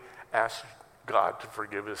actually asked God to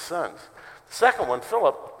forgive his sins. The second one,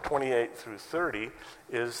 Philip, 28 through 30,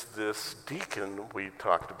 is this deacon we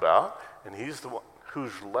talked about, and he's the one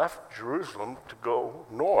who's left Jerusalem to go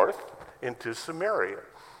north into Samaria.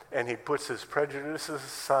 And he puts his prejudices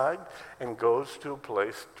aside and goes to a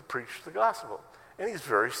place to preach the gospel. And he's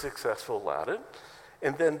very successful at it.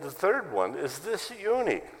 And then the third one is this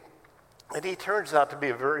eunuch. And he turns out to be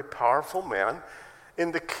a very powerful man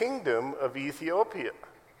in the kingdom of Ethiopia.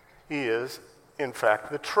 He is, in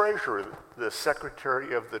fact, the treasurer, the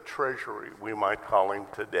secretary of the treasury, we might call him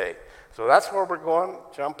today. So that's where we're going.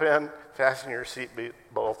 Jump in, fasten your seat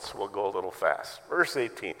belts, we'll go a little fast. Verse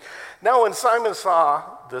 18. Now when Simon saw,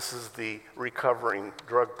 this is the recovering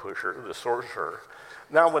drug pusher, the sorcerer.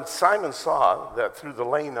 Now when Simon saw that through the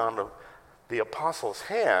laying on of the apostles'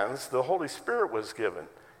 hands, the Holy Spirit was given,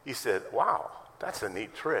 he said, wow, that's a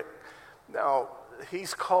neat trick. Now,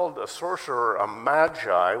 he's called a sorcerer a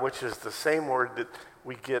magi, which is the same word that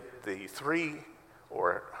we get the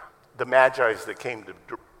magi's that came to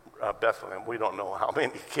Bethlehem. We don't know how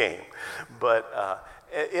many came, but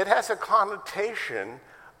it has a connotation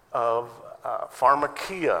of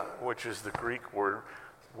pharmakia, which is the Greek word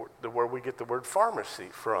where we get the word pharmacy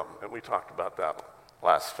from, and we talked about that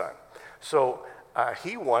last time. So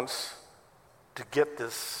he wants to get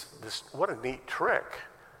this, what a neat trick.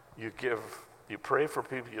 You pray for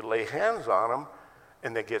people, you lay hands on them,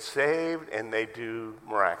 and they get saved, and they do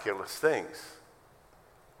miraculous things.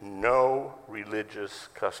 No religious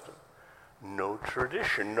custom, no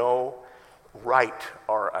tradition, no rite,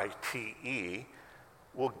 R-I-T-E,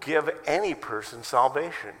 will give any person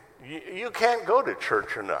salvation. You can't go to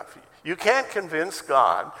church enough. You can't convince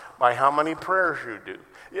God by how many prayers you do.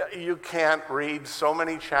 You can't read so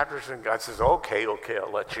many chapters and God says, okay,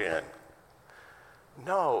 I'll let you in.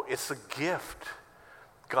 No, it's a gift.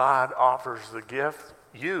 God offers the gift.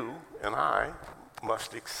 You and I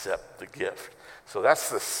must accept the gift. So that's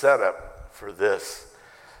the setup for this.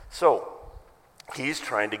 So he's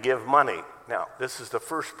trying to give money. Now, this is the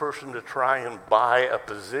first person to try and buy a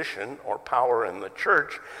position or power in the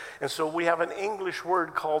church. And so we have an English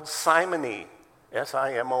word called simony,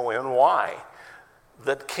 S-I-M-O-N-Y,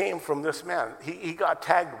 that came from this man. He got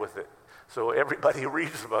tagged with it. So everybody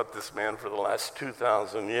reads about this man for the last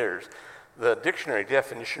 2,000 years. The dictionary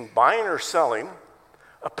definition, buying or selling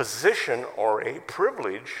a position or a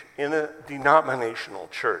privilege in a denominational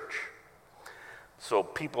church. So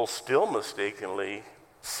people still mistakenly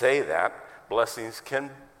say that blessings can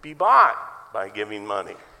be bought by giving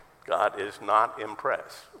money. God is not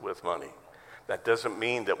impressed with money. That doesn't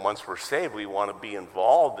mean that once we're saved, we want to be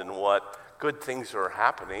involved in what good things are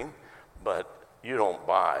happening, but you don't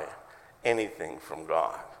buy anything from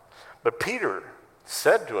God. But Peter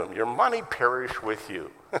said to him, your money perish with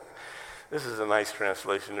you. This is a nice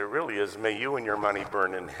translation. It really is, may you and your money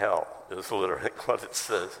burn in hell, is literally what it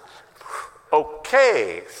says.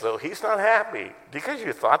 Okay, so he's not happy because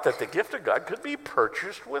you thought that the gift of God could be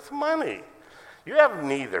purchased with money. You have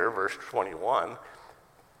neither, verse 21,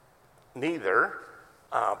 neither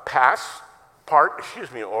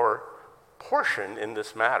or portion in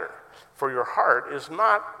this matter. For your heart is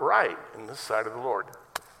not right in the sight of the Lord.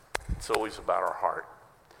 It's always about our heart.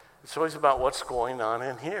 It's always about what's going on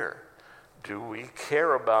in here. Do we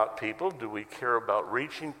care about people? Do we care about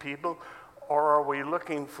reaching people? Or are we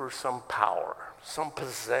looking for some power, some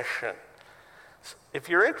possession? If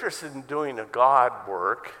you're interested in doing a God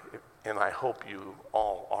work, and I hope you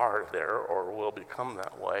all are there or will become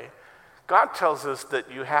that way, God tells us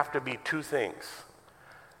that you have to be two things.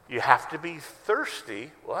 You have to be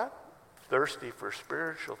thirsty, what? Thirsty for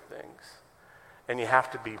spiritual things. And you have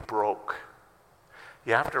to be broke.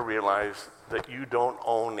 You have to realize that you don't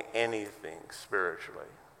own anything spiritually.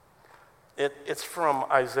 It's from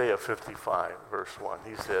Isaiah 55, verse 1.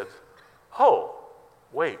 He said,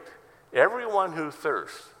 wait, everyone who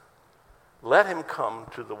thirsts, let him come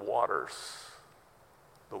to the waters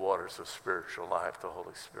of spiritual life, the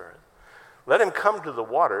Holy Spirit. Let him come to the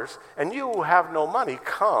waters, and you who have no money,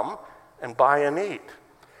 come and buy and eat.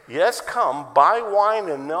 Yes, come, buy wine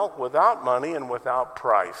and milk without money and without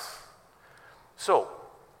price. So,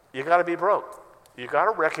 you got to be broke. You got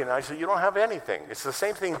to recognize that you don't have anything. It's the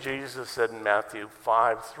same thing Jesus said in Matthew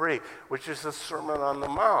 5:3, which is the Sermon on the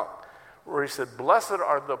Mount, where he said, "Blessed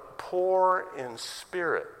are the poor in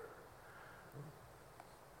spirit."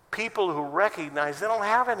 People who recognize they don't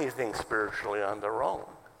have anything spiritually on their own.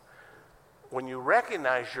 When you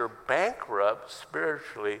recognize you're bankrupt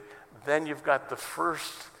spiritually, then you've got the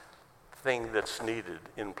first thing that's needed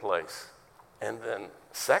in place. And then,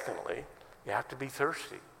 secondly, you have to be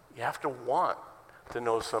thirsty. You have to want to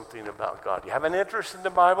know something about God. You have an interest in the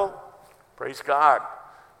Bible? Praise God.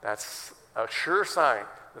 That's a sure sign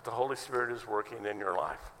that the Holy Spirit is working in your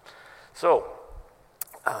life. So,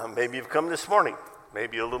 maybe you've come this morning,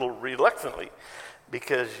 maybe a little reluctantly,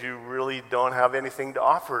 because you really don't have anything to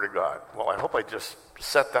offer to God. Well, I hope I just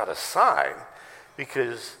set that aside,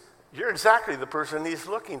 because you're exactly the person he's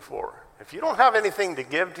looking for. If you don't have anything to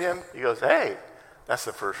give to him, he goes, hey, that's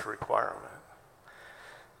the first requirement.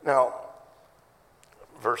 Now,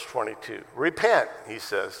 verse 22, repent, he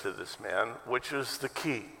says to this man, which is the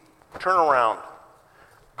key. Turn around.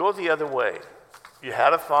 Go the other way. You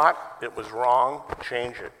had a thought, it was wrong,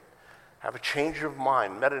 change it. Have a change of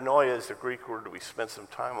mind. Metanoia is the Greek word. We spent some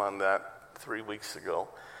time on that 3 weeks ago.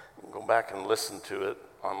 You can go back and listen to it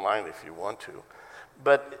online if you want to.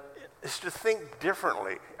 But it's to think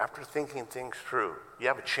differently after thinking things through. You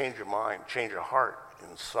have a change of mind, change of heart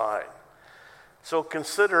inside. So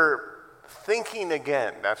consider thinking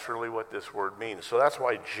again. That's really what this word means. So that's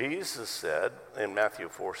why Jesus said in Matthew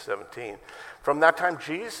 4:17, from that time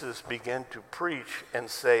Jesus began to preach and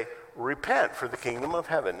say, repent, for the kingdom of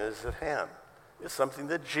heaven is at hand. It's something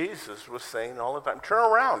that Jesus was saying all the time. Turn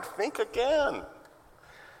around, think again.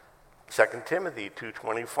 2 Timothy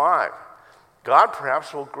 2:25, God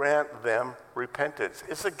perhaps will grant them repentance.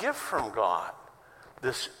 It's a gift from God.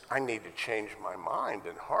 I need to change my mind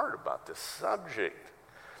and heart about this subject.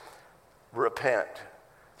 Repent.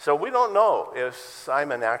 So we don't know if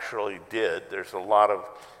Simon actually did. There's a lot of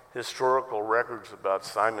historical records about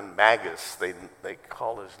Simon Magus, they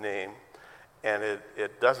call his name, and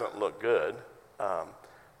it doesn't look good.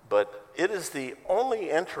 But it is the only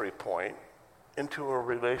entry point into a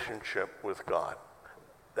relationship with God.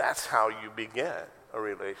 That's how you begin a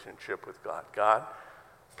relationship with God. God,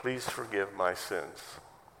 please forgive my sins.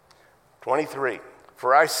 23,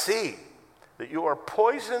 for I see that you are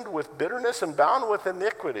poisoned with bitterness and bound with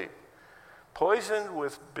iniquity. Poisoned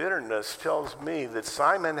with bitterness tells me that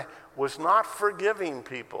Simon was not forgiving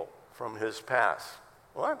people from his past.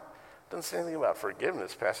 What? Doesn't say anything about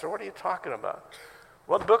forgiveness, Pastor. What are you talking about?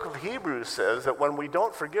 Well, the book of Hebrews says that when we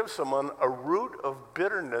don't forgive someone, a root of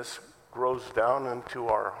bitterness grows down into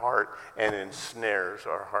our heart and ensnares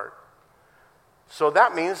our heart. So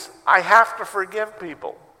that means I have to forgive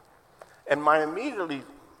people. And immediately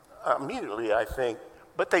I think,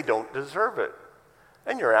 but they don't deserve it.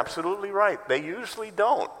 And you're absolutely right. They usually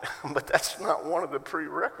don't. But that's not one of the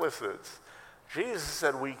prerequisites. Jesus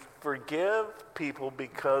said we forgive people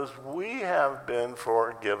because we have been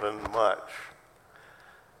forgiven much.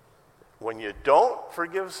 When you don't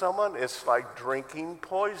forgive someone, it's like drinking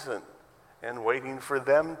poison and waiting for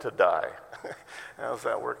them to die. How's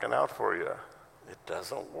that working out for you? It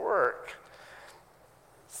doesn't work.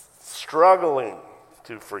 Struggling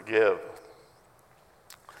to forgive.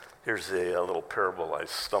 Here's a little parable I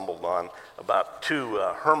stumbled on about two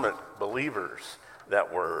hermit believers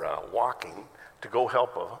that were walking to go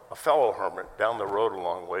help a fellow hermit down the road a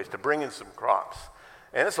long ways to bring in some crops.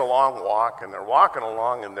 And it's a long walk, and they're walking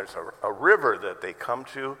along, and there's a river that they come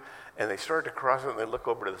to, and they start to cross it, and they look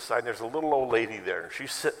over to the side, and there's a little old lady there, and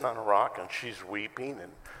she's sitting on a rock, and she's weeping,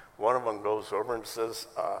 and one of them goes over and says,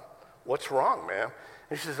 what's wrong, man?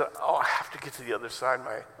 And she says, oh, I have to get to the other side.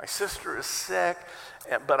 My sister is sick,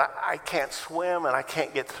 but I can't swim and I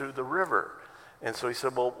can't get through the river. And so he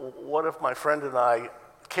said, well, what if my friend and I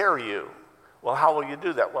carry you? Well, how will you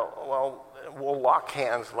do that? Well, we'll lock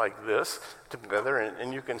hands like this together,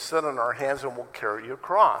 and you can sit on our hands and we'll carry you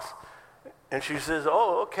across. And she says,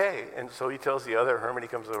 oh, okay. And so he tells the other hermit, he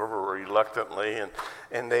comes over reluctantly,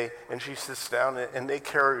 and she sits down, and they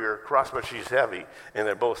carry her across, but she's heavy, and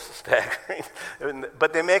they're both staggering.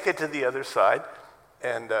 But they make it to the other side,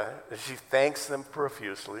 and she thanks them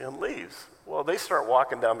profusely and leaves. Well, they start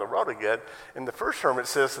walking down the road again, and the first hermit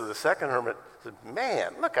says to the second hermit,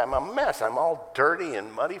 man, look, I'm a mess. I'm all dirty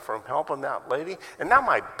and muddy from helping that lady, and now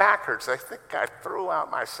my back hurts. I think I threw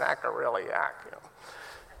out my sacroiliac.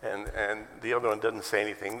 And the other one doesn't say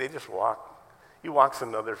anything. They just walk. He walks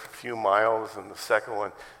another few miles, and the second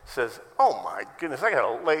one says, oh, my goodness, I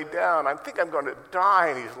got to lay down. I think I'm going to die.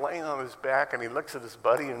 And he's laying on his back, and he looks at his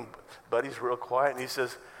buddy, and Buddy's real quiet, and he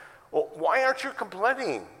says, well, why aren't you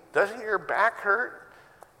complaining? Doesn't your back hurt?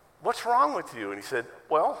 What's wrong with you? And he said,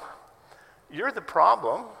 well, you're the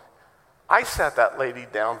problem. I sat that lady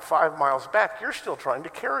down 5 miles back. You're still trying to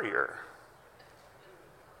carry her.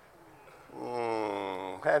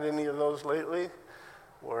 Had any of those lately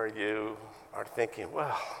where you are thinking,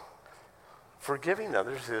 well, forgiving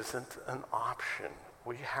others isn't an option.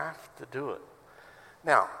 We have to do it.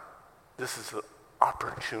 Now, this is an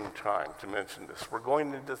opportune time to mention this. We're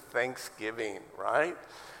going into Thanksgiving, right?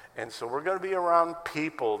 And so we're going to be around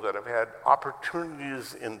people that have had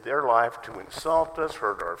opportunities in their life to insult us,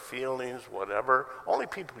 hurt our feelings, whatever. Only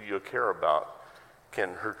people you care about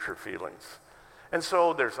can hurt your feelings. And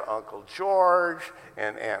so there's Uncle George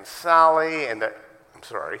and Aunt Sally and I'm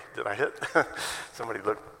sorry, did I hit? Somebody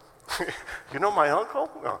looked. You know my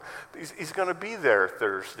uncle? No, he's going to be there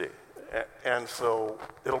Thursday. And so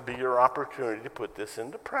it'll be your opportunity to put this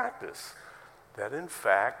into practice, that in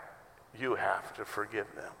fact you have to forgive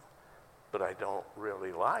them. But I don't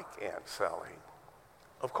really like Aunt Sally.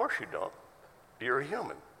 Of course you don't. You're a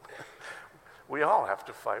human. We all have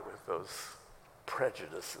to fight with those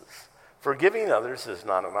prejudices. Forgiving others is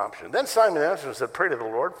not an option. Then Simon answered and said, pray to the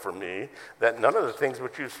Lord for me, that none of the things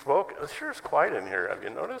which you spoke, it sure is quiet in here, have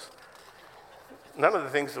you noticed? None of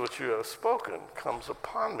the things which you have spoken comes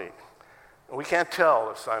upon me. We can't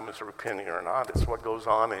tell if Simon's repenting or not. It's what goes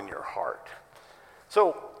on in your heart.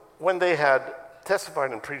 So when they had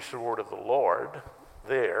testified and preached the word of the Lord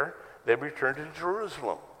there, they returned to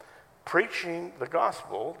Jerusalem, preaching the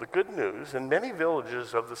gospel, the good news, in many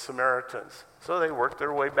villages of the Samaritans. So they worked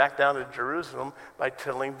their way back down to Jerusalem by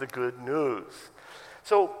telling the good news.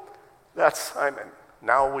 So that's Simon.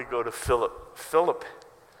 Now we go to Philip. Philip,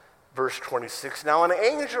 verse 26. Now an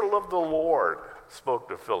angel of the Lord spoke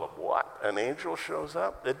to Philip. What? An angel shows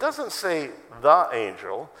up? It doesn't say the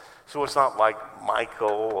angel, so it's not like Michael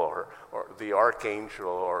or the archangel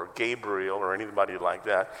or Gabriel or anybody like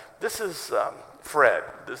that. This is Fred.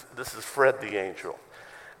 This is Fred the angel.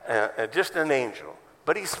 Just an angel.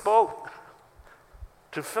 But he spoke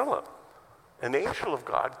to Philip. An angel of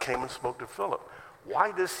God came and spoke to Philip.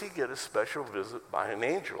 Why does he get a special visit by an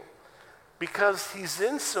angel? Because he's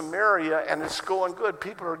in Samaria and it's going good.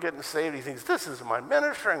 People are getting saved. He thinks, this is my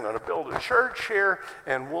ministry. I'm going to build a church here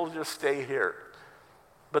and we'll just stay here.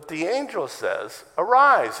 But the angel says,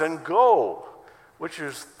 arise and go, which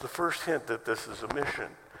is the first hint that this is a mission.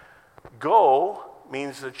 Go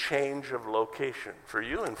means a change of location for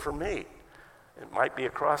you and for me. It might be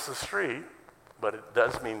across the street, but it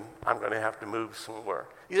does mean I'm going to have to move somewhere.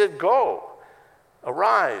 He said, go,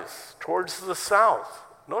 arise towards the south.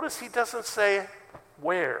 Notice he doesn't say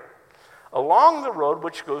where. Along the road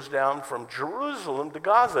which goes down from Jerusalem to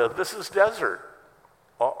Gaza. This is desert.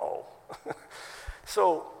 Uh-oh.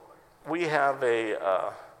 So we have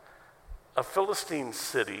a Philistine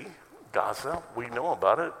city, Gaza. We know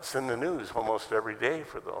about it. It's in the news almost every day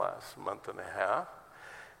for the last month and a half.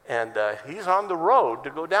 And he's on the road to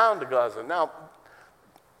go down to Gaza. Now,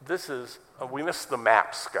 this is, we missed the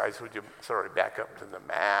maps, guys. Would you, back up to the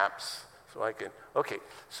maps so I can, okay.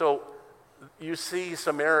 So you see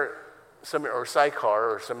Sychar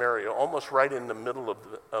or Samaria almost right in the middle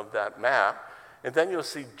of that map. And then you'll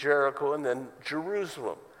see Jericho and then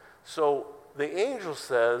Jerusalem. So the angel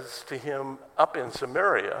says to him up in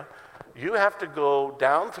Samaria, you have to go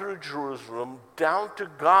down through Jerusalem, down to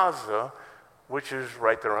Gaza, which is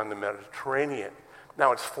right there on the Mediterranean.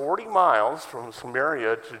 Now it's 40 miles from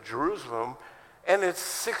Samaria to Jerusalem, and it's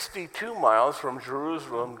 62 miles from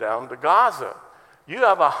Jerusalem down to Gaza. You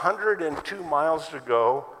have 102 miles to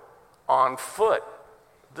go on foot.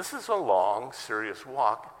 This is a long, serious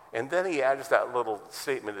walk. And then he adds that little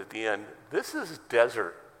statement at the end, this is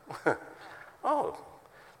desert. Oh,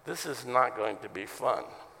 this is not going to be fun.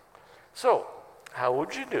 So, how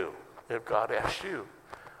would you do if God asked you?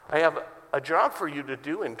 I have a job for you to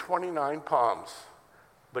do in 29 Palms,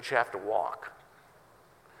 but you have to walk.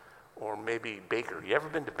 Or maybe Baker. You ever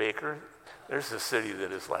been to Baker? There's a city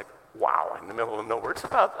that is like, wow, in the middle of nowhere. It's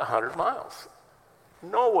about 100 miles.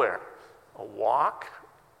 Nowhere. A walk.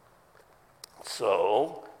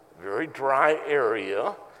 So, very dry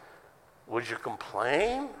area. Would you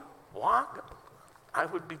complain? Walk? I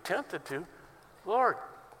would be tempted to. Lord,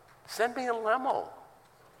 send me a limo.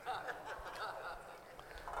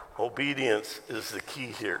 Obedience is the key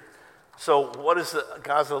here. So what does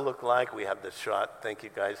Gaza look like? We have this shot, thank you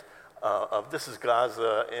guys, this is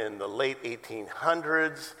Gaza in the late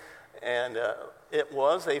 1800s, and it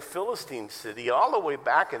was a Philistine city all the way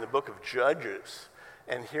back in the book of Judges.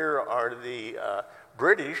 And here are the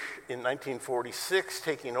British in 1946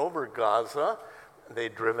 taking over Gaza.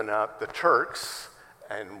 They'd driven out the Turks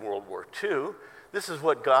in World War II. This is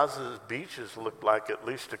what Gaza's beaches looked like at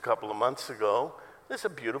least a couple of months ago. It's a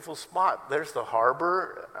beautiful spot. There's the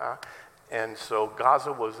harbor, and so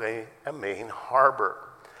Gaza was a main harbor.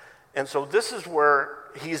 And so this is where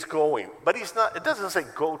he's going. But he's not, it doesn't say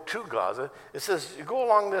go to Gaza. It says you go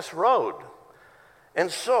along this road. And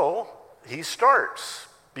so he starts,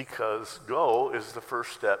 because go is the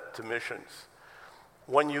first step to missions.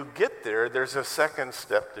 When you get there, there's a second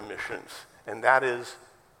step to missions, and that is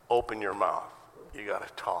open your mouth. You got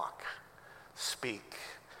to talk, speak.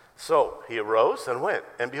 So he arose and went,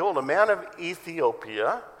 and behold, a man of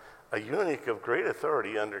Ethiopia, a eunuch of great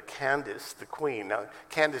authority under Candace, the queen. Now,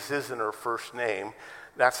 Candace isn't her first name.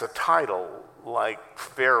 That's a title like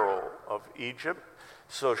Pharaoh of Egypt.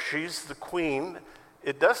 So she's the queen.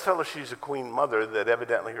 It does tell us she's a queen mother, that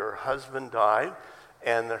evidently her husband died,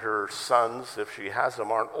 and that her sons, if she has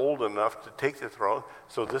them, aren't old enough to take the throne.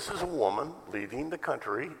 So this is a woman leading the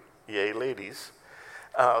country, yay ladies,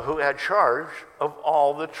 who had charge of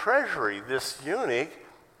all the treasury. This eunuch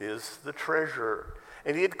is the treasurer.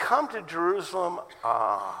 And he had come to Jerusalem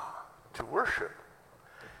to worship.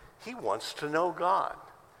 He wants to know God.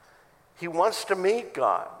 He wants to meet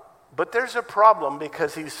God. But there's a problem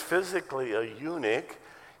because he's physically a eunuch.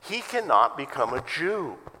 He cannot become a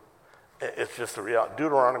Jew. It's just the reality.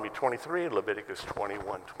 Deuteronomy 23, Leviticus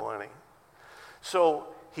 21:20. So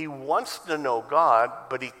he wants to know God,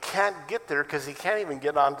 but he can't get there because he can't even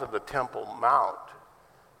get onto the Temple Mount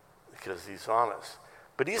because he's honest.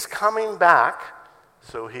 But he's coming back,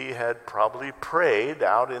 so he had probably prayed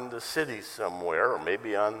out in the city somewhere, or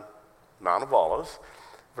maybe on Mount of Olives,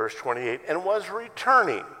 verse 28, and was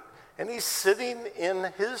returning. And he's sitting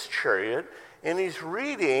in his chariot, and he's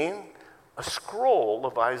reading a scroll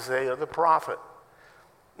of Isaiah the prophet.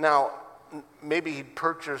 Now, maybe he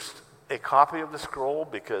purchased a copy of the scroll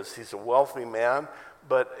because he's a wealthy man,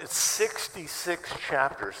 but it's 66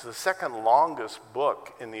 chapters, the second longest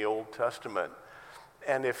book in the Old Testament.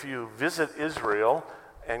 And if you visit Israel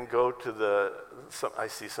and go to I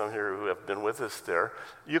see some here who have been with us there,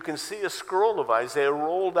 you can see a scroll of Isaiah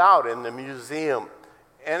rolled out in the museum.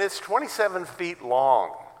 And it's 27 feet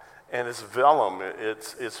long, and it's vellum.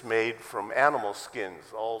 It's made from animal skins,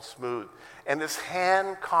 all smooth. And it's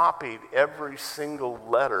hand-copied. Every single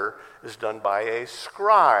letter is done by a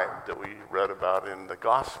scribe that we read about in the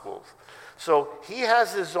Gospels. So he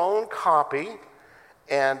has his own copy,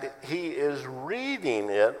 and he is reading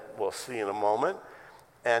it, we'll see in a moment,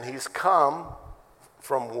 and he's come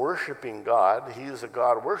from worshiping God. He is a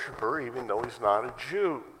God worshiper, even though he's not a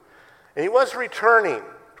Jew. And he was returning,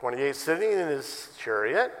 28, sitting in his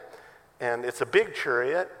chariot, and it's a big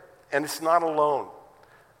chariot, and it's not alone.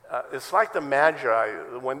 It's like the Magi.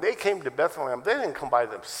 When they came to Bethlehem, they didn't come by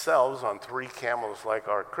themselves on 3 camels like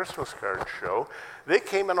our Christmas card show. They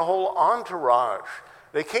came in a whole entourage.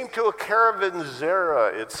 They came to a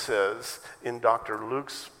caravanserai, it says, in Dr.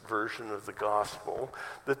 Luke's version of the gospel,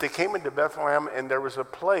 that they came into Bethlehem and there was a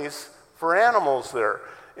place for animals there.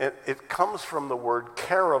 It comes from the word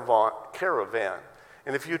caravan.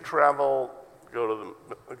 And if you travel,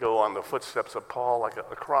 go on the footsteps of Paul, like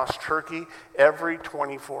across Turkey, every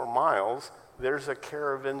 24 miles, there's a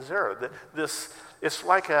caravanserai. It's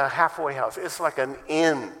like a halfway house. It's like an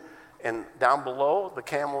inn. And down below, the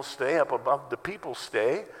camels stay. Up above, the people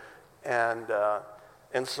stay. And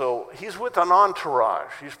so he's with an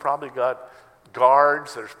entourage. He's probably got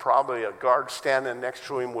guards. There's probably a guard standing next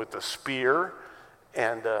to him with a spear.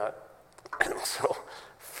 And so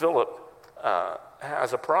Philip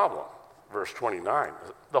has a problem. Verse 29,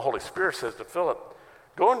 the Holy Spirit says to Philip,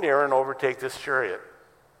 go near and overtake this chariot.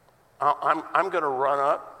 I'm going to run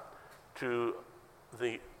up to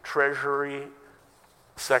the treasury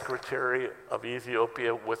secretary of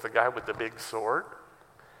Ethiopia with the guy with the big sword?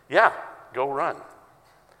 Yeah, go run.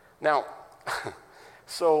 Now,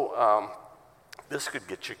 this could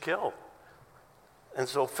get you killed. And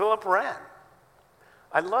so Philip ran.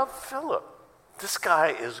 I love Philip. This guy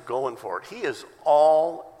is going for it. He is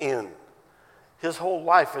all in. His whole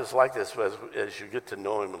life is like this as you get to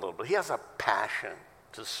know him a little bit. He has a passion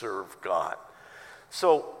to serve God.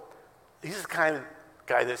 So he's the kind of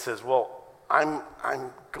guy that says, well, I'm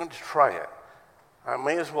going to try it. I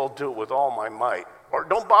may as well do it with all my might. Or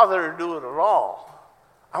don't bother to do it at all.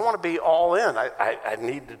 I want to be all in. I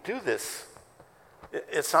need to do this.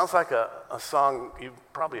 It sounds like a song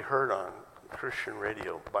you've probably heard on Christian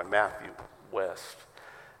radio by Matthew West.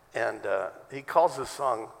 And he calls this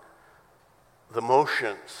song The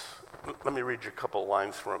Motions. Let me read you a couple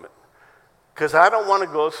lines from it. Because I don't want to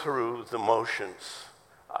go through the motions.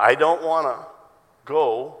 I don't want to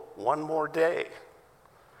go one more day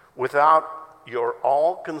without your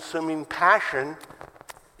all-consuming passion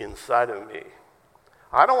inside of me.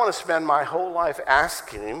 I don't want to spend my whole life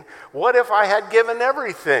asking, what if I had given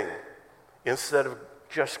everything instead of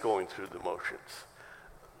just going through the motions?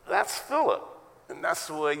 That's Philip, and that's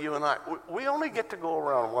the way you and I, we only get to go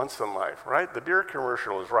around once in life, right? The beer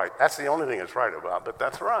commercial is right. That's the only thing it's right about, but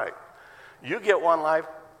that's right. You get one life,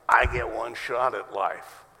 I get one shot at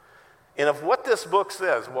life. And if what this book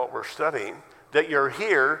says, what we're studying, that you're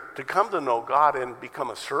here to come to know God and become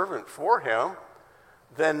a servant for him,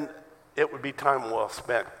 then it would be time well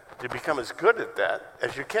spent to become as good at that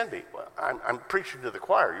as you can be. I'm preaching to the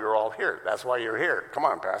choir. You're all here. That's why you're here. Come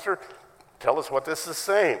on, Pastor. Tell us what this is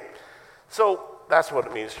saying. So that's what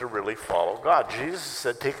it means to really follow God. Jesus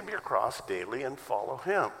said, take up your cross daily and follow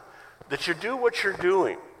him. That you do what you're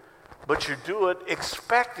doing, but you do it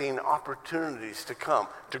expecting opportunities to come.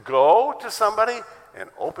 To go to somebody and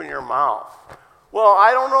open your mouth. Well,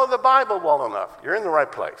 I don't know the Bible well enough. You're in the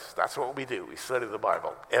right place. That's what we do. We study the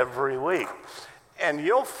Bible every week. And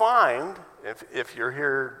you'll find, if you're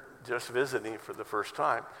here just visiting for the first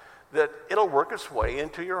time, that it'll work its way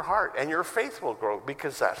into your heart and your faith will grow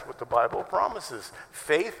because that's what the Bible promises.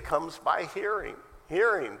 Faith comes by hearing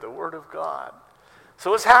the Word of God.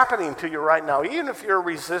 So it's happening to you right now, even if you're a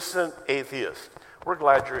resistant atheist. We're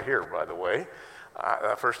glad you're here, by the way.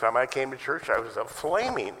 The first time I came to church, I was a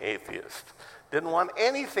flaming atheist. Didn't want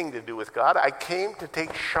anything to do with God. I came to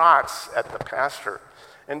take shots at the pastor.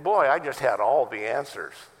 And boy, I just had all the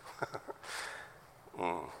answers.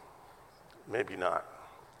 Maybe not.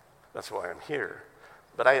 That's why I'm here.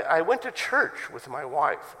 But I went to church with my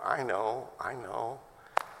wife. I know.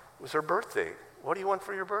 It was her birthday. What do you want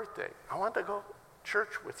for your birthday? I want to go to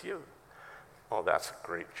church with you. Oh, that's a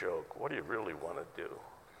great joke. What do you really want to do?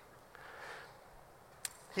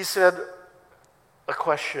 He said, a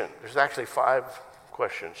question. There's actually 5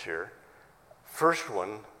 questions here. First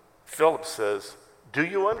one, Philip says, do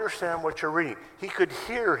you understand what you're reading? He could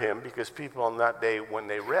hear him because people on that day, when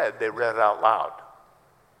they read out loud.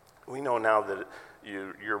 We know now that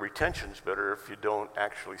your retention's better if you don't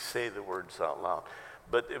actually say the words out loud.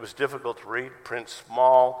 But it was difficult to read, print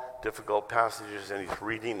small, difficult passages, and he's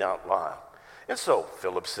reading out loud. And so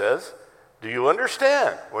Philip says, do you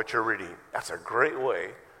understand what you're reading? That's a great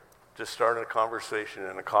way to start a conversation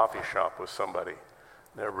in a coffee shop with somebody.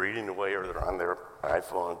 They're reading away or they're on their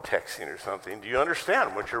iPhone texting or something. Do you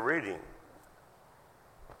understand what you're reading?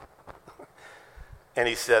 And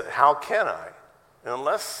he said, how can I?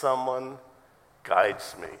 Unless someone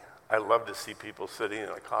guides me. I love to see people sitting in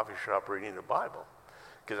a coffee shop reading the Bible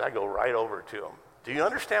because I go right over to them. Do you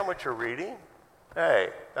understand what you're reading? Hey,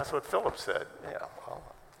 that's what Philip said. Yeah, well,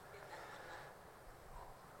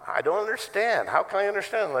 I don't understand. How can I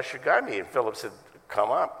understand unless you guide me? And Philip said,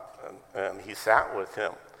 come up. And he sat with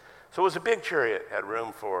him. So it was a big chariot. Had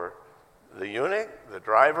room for the eunuch, the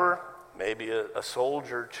driver, maybe a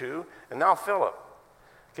soldier too. And now Philip.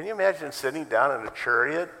 Can you imagine sitting down in a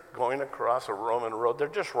chariot going across a Roman road? They're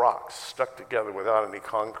just rocks stuck together without any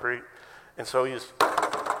concrete. And so he's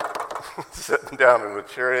sitting down in the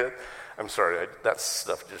chariot. I'm sorry, that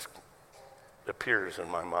stuff just appears in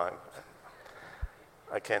my mind.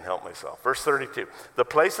 I can't help myself. Verse 32. The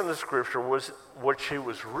place in the scripture was what she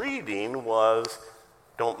was reading was,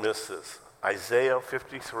 don't miss this, Isaiah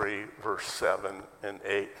 53, verse 7 and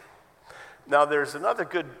 8. Now there's another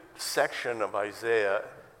good section of Isaiah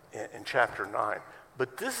in chapter 9.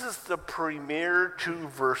 But this is the premier 2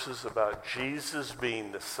 verses about Jesus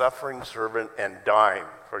being the suffering servant and dying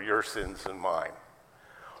for your sins and mine.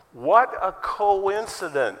 What a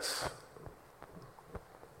coincidence.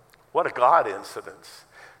 What a God incidence.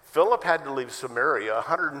 Philip had to leave Samaria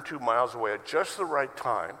 102 miles away at just the right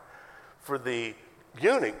time for the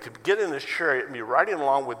eunuch to get in his chariot and be riding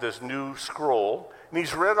along with this new scroll. And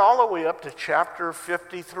he's read all the way up to chapter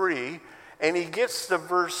 53, and he gets to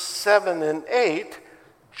verse 7 and 8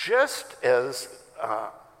 just as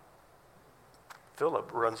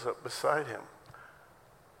Philip runs up beside him.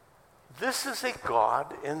 This is a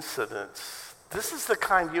God incident. This is the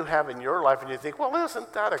kind you have in your life, and you think, well,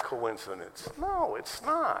 isn't that a coincidence? No, it's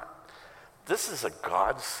not. This is a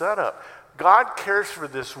God setup. God cares for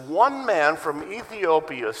this one man from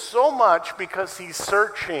Ethiopia so much because he's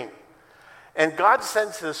searching. And God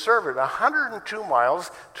sends his servant 102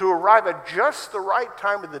 miles to arrive at just the right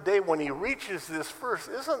time of the day when he reaches this verse.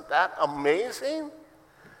 Isn't that amazing?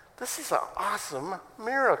 This is an awesome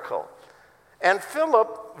miracle. And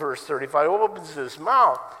Philip, verse 35, opens his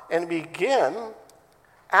mouth and began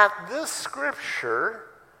at this scripture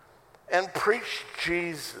and preached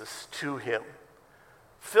Jesus to him.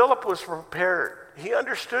 Philip was prepared. He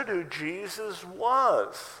understood who Jesus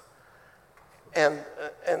was. And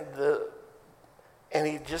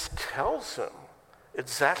he just tells him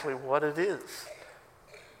exactly what it is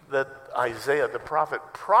that Isaiah the prophet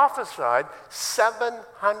prophesied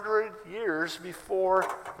 700 years before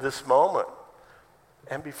this moment.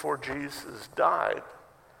 And before Jesus died,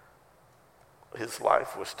 his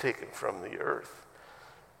life was taken from the earth.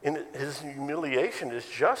 In his humiliation, his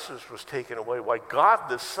justice was taken away. Why God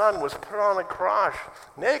the Son was put on a cross,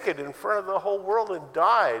 naked in front of the whole world, and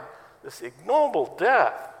died this ignoble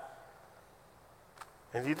death.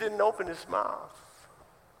 And he didn't open his mouth.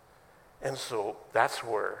 And so that's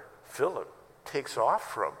where Philip takes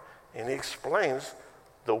off from. And he explains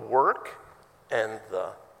the work and the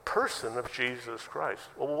person of Jesus Christ.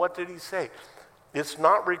 Well, what did he say? It's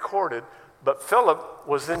not recorded, but Philip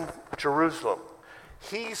was in Jerusalem.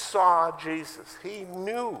 He saw Jesus. He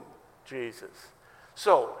knew Jesus.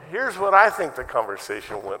 So here's what I think the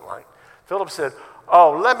conversation went like. Philip said,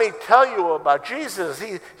 oh, let me tell you about Jesus.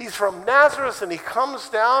 He's from Nazareth, and he comes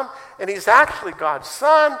down, and he's actually God's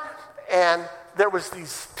son. And there was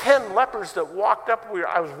these 10 lepers that walked up.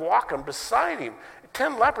 I was walking beside him.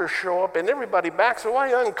 10 lepers show up, and everybody backs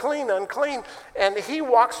away, unclean, unclean. And he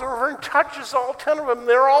walks over and touches all 10 of them.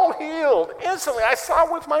 They're all healed. Instantly, I saw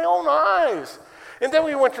it with my own eyes. And then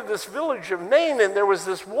we went to this village of Nain, and there was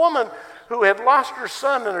this woman who had lost her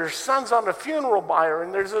son, and her son's on a funeral by her.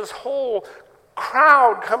 And there's this whole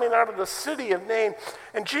crowd coming out of the city of Nain.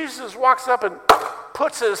 And Jesus walks up and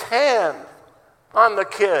puts his hand on the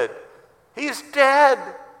kid. He's dead.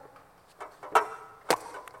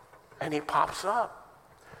 And he pops up.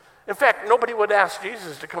 In fact, nobody would ask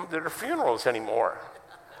Jesus to come to their funerals anymore.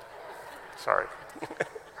 Sorry.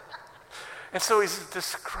 And so he's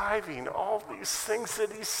describing all these things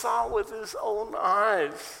that he saw with his own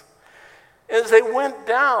eyes. As they went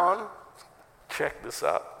down, check this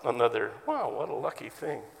out, wow, what a lucky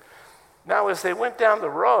thing. Now, as they went down the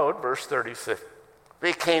road, verse 36,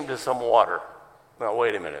 they came to some water. Now,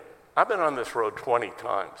 wait a minute. I've been on this road 20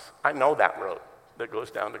 times. I know that road that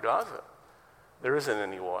goes down to Gaza. There isn't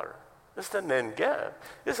any water. It's the Negev.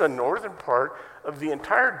 It's the northern part of the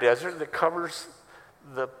entire desert that covers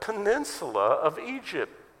the peninsula of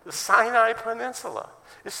Egypt, the Sinai Peninsula.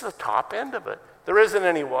 It's the top end of it. There isn't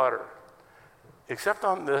any water, except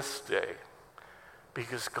on this day,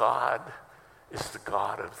 because God is the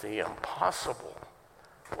God of the impossible.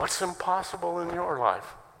 What's impossible in your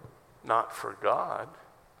life? Not for God.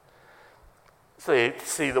 So they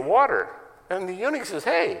see the water, and the eunuch says,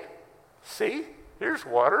 hey, see, here's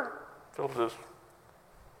water. Philip says,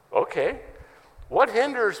 okay. What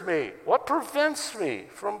hinders me? What prevents me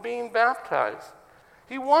from being baptized?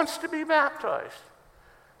 He wants to be baptized.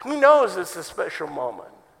 He knows it's a special moment.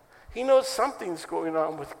 He knows something's going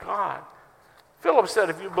on with God. Philip said,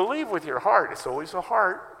 if you believe with your heart, it's always a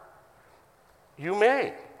heart, you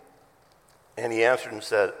may. And he answered and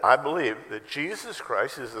said, I believe that Jesus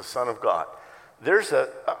Christ is the Son of God. There's a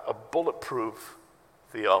bulletproof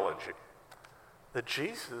theology. That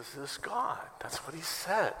Jesus is God. That's what he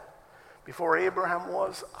said. Before Abraham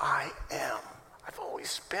was, I am. I've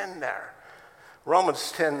always been there.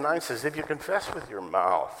 Romans 10:9 says, if you confess with your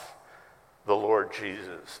mouth the Lord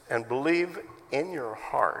Jesus and believe in your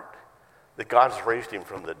heart that God's raised him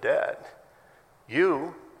from the dead,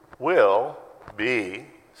 you will be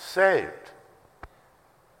saved.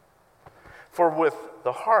 For with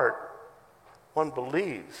the heart one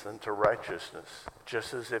believes unto righteousness,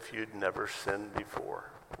 just as if you'd never sinned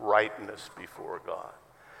before, rightness before God.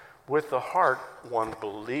 With the heart one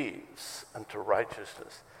believes unto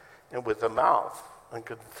righteousness, and with the mouth a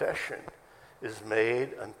confession is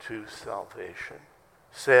made unto salvation.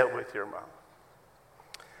 Say it with your mouth.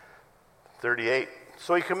 38.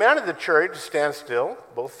 So he commanded the chariot to stand still.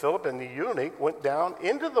 Both Philip and the eunuch went down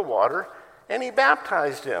into the water, and he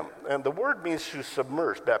baptized him. And the word means to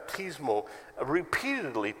submerge, baptismo,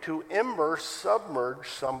 repeatedly, to immerse, submerge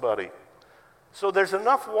somebody. So there's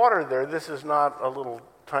enough water there. This is not a little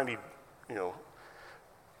tiny,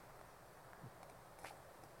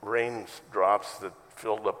 raindrops that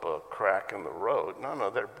filled up a crack in the road. No,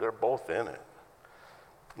 they're both in it.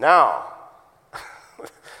 Now,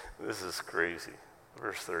 this is crazy.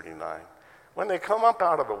 Verse 39. When they come up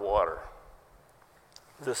out of the water,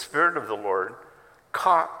 the Spirit of the Lord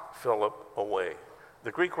caught Philip away.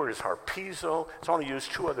 The Greek word is harpizo. It's only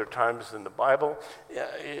used 2 other times in the Bible.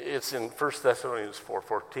 It's in 1 Thessalonians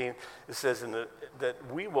 4:14. It says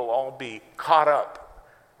that we will all be caught up.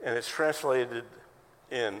 And it's translated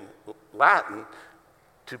in Latin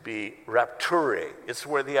to be rapture. It's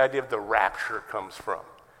where the idea of the rapture comes from.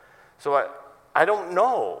 So I don't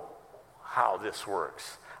know how this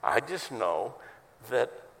works. I just know that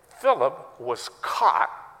Philip was caught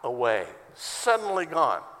away, suddenly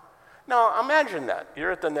gone. Now imagine that.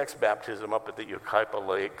 You're at the next baptism up at the Yucaipa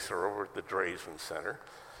Lakes or over at the Drazen Center,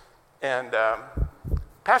 and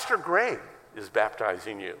Pastor Greg is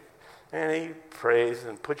baptizing you. And he prays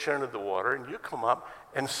and puts you under the water, and you come up,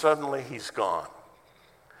 and suddenly he's gone.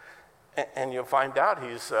 And you'll find out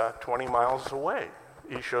he's 20 miles away.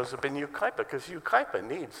 He shows up in Yucaipa because Yucaipa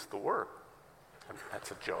needs the work.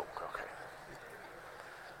 That's a joke, okay.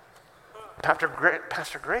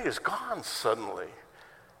 Pastor Gray is gone suddenly.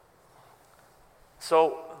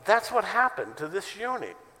 So that's what happened to this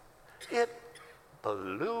eunuch. It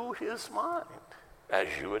blew his mind, as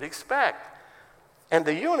you would expect. And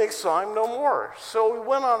the eunuch saw him no more. So he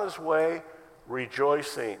went on his way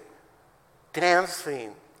rejoicing,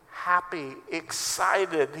 dancing, happy,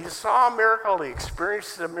 excited. He saw a miracle, he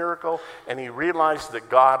experienced a miracle, and he realized that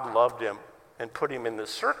God loved him and put him in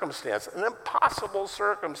this circumstance, an impossible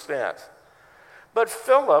circumstance. But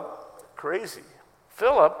Philip, crazy,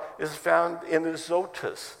 Philip is found in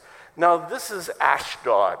Azotus. Now this is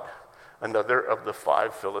Ashdod, another of the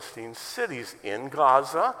 5 Philistine cities in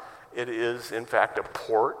Gaza. It is, in fact, a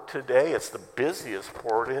port today. It's the busiest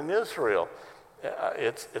port in Israel.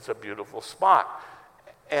 It's a beautiful spot.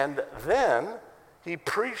 And then he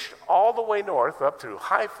preached all the way north up through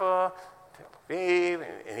Haifa, Tel Aviv,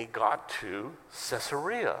 and he got to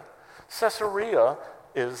Caesarea.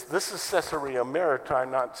 This is Caesarea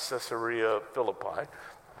Maritime, not Caesarea Philippi.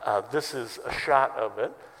 This is a shot of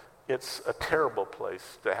it. It's a terrible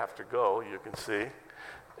place to have to go, you can see.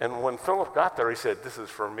 And when Philip got there, he said, "This is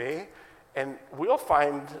for me." And we'll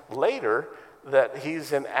find later that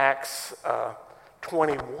he's in Acts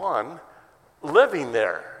 21 living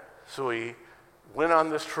there. So he went on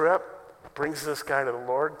this trip, brings this guy to the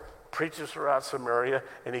Lord, preaches throughout Samaria,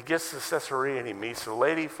 and he gets to Caesarea and he meets a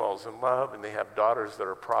lady, falls in love, and they have daughters that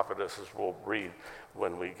are prophetesses. We'll read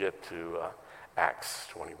when we get to Acts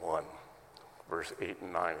 21, verse 8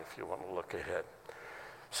 and 9, if you want to look ahead.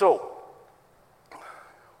 So,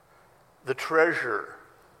 the treasure,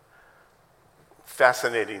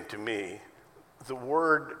 fascinating to me. The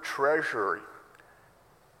word treasure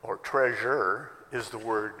or treasure is the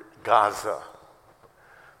word Gaza.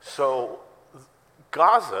 So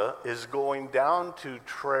Gaza is going down to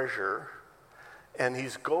treasure, and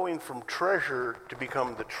he's going from treasure to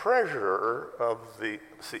become the treasurer of the...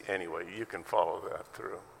 See, anyway, you can follow that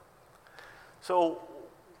through. So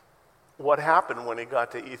what happened when he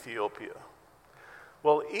got to Ethiopia?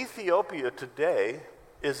 Well, Ethiopia today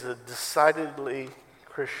is a decidedly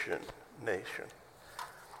Christian nation.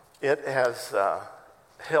 It has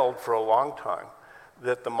held for a long time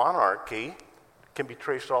that the monarchy can be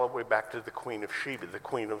traced all the way back to the Queen of Sheba, the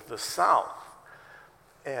Queen of the South.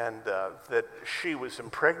 And that she was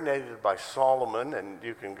impregnated by Solomon, and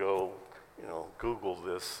you can go, Google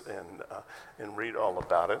this and read all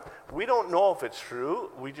about it. We don't know if it's true.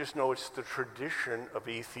 We just know it's the tradition of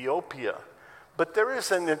Ethiopia. But there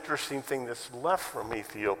is an interesting thing that's left from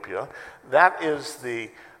Ethiopia. That is the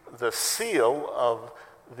seal of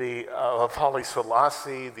Haile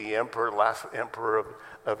Selassie, the last emperor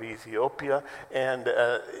of Ethiopia. And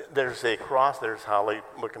there's a cross. There's Haile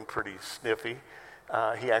looking pretty sniffy.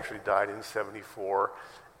 He actually died in 74.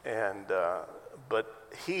 But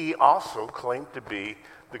he also claimed to be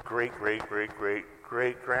the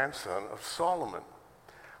great-great-great-great-great-grandson of Solomon.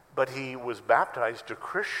 But he was baptized a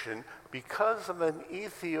Christian because of an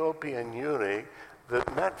Ethiopian eunuch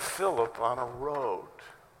that met Philip on a road.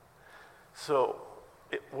 So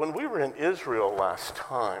when we were in Israel last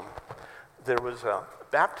time, there was a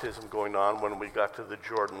baptism going on when we got to the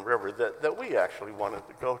Jordan River that we actually wanted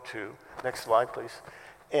to go to. Next slide, please.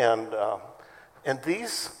 And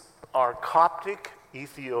these are Coptic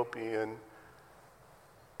Ethiopian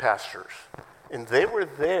pastors. And they were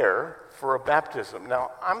there for a baptism.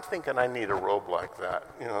 Now, I'm thinking I need a robe like that,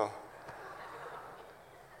 you know.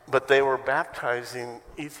 But they were baptizing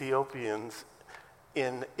Ethiopians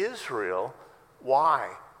in Israel.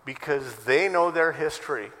 Why? Because they know their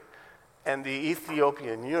history. And the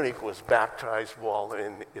Ethiopian eunuch was baptized while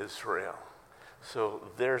in Israel. So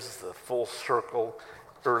there's the full circle,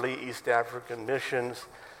 early East African missions.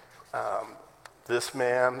 This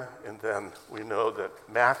man, and then we know that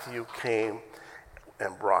Matthew came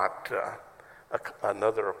and brought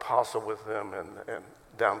another apostle with him and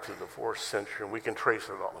down to the 4th century, and we can trace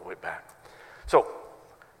it all the way back. So,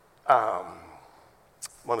 I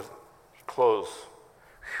want to close,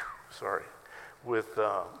 with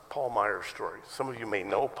Paul Meyer's story. Some of you may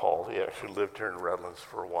know Paul. He actually lived here in Redlands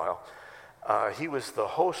for a while. He was the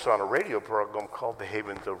host on a radio program called The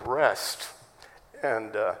Havens of Rest,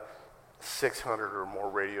 and 600 or more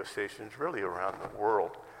radio stations really around the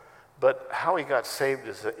world. But how he got saved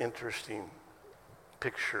is an interesting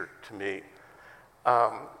picture to me.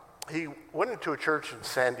 He went into a church in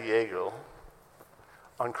San Diego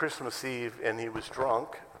on Christmas Eve, and he was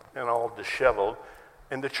drunk and all disheveled,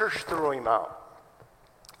 and the church threw him out.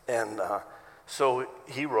 And so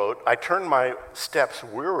he wrote, "I turned my steps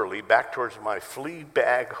wearily back towards my flea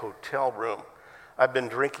bag hotel room. I've been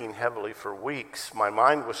drinking heavily for weeks. My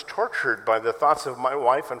mind was tortured by the thoughts of my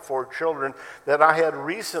wife and 4 children that I had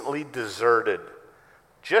recently deserted.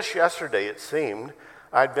 Just yesterday, it seemed,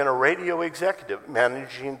 I'd been a radio executive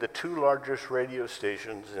managing the 2 largest radio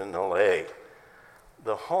stations in LA.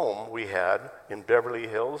 The home we had in Beverly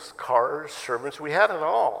Hills, cars, servants, we had it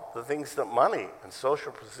all, the things that money and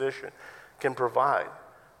social position can provide.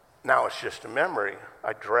 Now it's just a memory.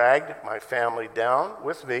 I dragged my family down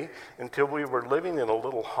with me until we were living in a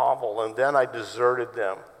little hovel, and then I deserted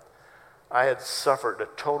them. I had suffered a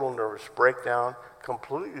total nervous breakdown,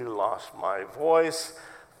 completely lost my voice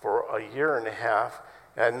for a year and a half,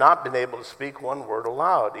 and had not been able to speak one word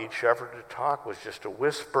aloud. Each effort to talk was just a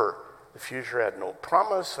whisper. The future had no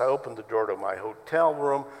promise. I opened the door to my hotel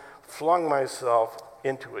room, flung myself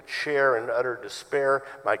into a chair in utter despair.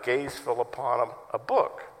 My gaze fell upon a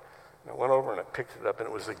book. I went over and I picked it up, and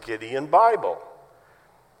it was a Gideon Bible.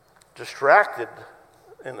 Distracted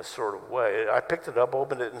in a sort of way, I picked it up,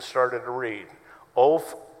 opened it, and started to read.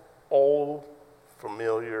 Old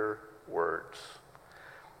familiar words.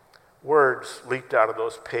 Words leaped out of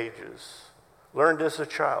those pages. Learned as a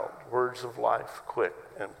child, words of life, quick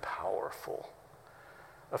and powerful.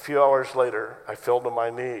 A few hours later, I fell to my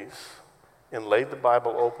knees and laid the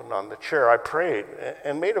Bible open on the chair. I prayed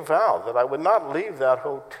and made a vow that I would not leave that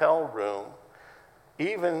hotel room,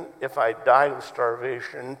 even if I died of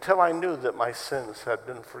starvation, until I knew that my sins had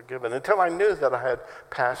been forgiven, until I knew that I had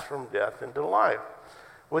passed from death into life.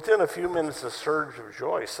 Within a few minutes, a surge of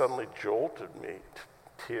joy suddenly jolted me to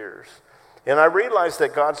tears. And I realized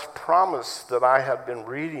that God's promise that I had been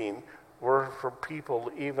reading were for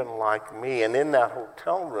people even like me. And in that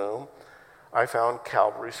hotel room, I found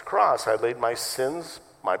Calvary's cross. I laid my sins,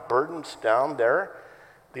 my burdens down there.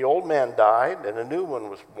 The old man died, and a new one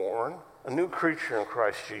was born, a new creature in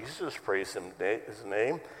Christ Jesus, praise his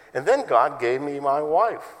name. And then God gave me my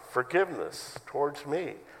wife, forgiveness towards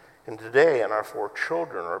me. And today, and our 4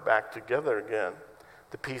 children are back together again.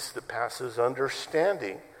 The peace that passes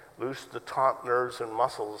understanding loosed the taut nerves and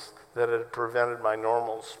muscles that had prevented my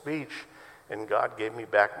normal speech, and God gave me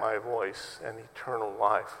back my voice and eternal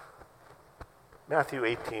life. Matthew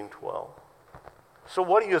 18:12. So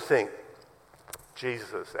what do you think?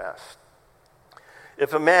 Jesus asked.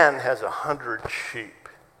 If a man has 100 sheep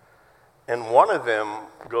and one of them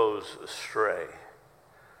goes astray,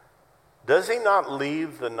 does he not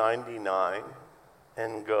leave the 99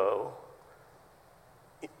 and go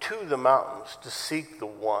to the mountains to seek the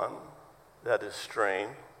one that is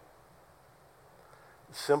straying?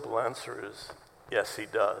 The simple answer is yes, he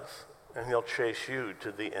does. And he'll chase you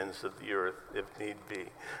to the ends of the earth if need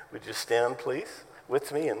be. Would you stand, please,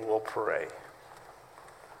 with me, and we'll pray.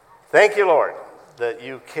 Thank you, Lord, that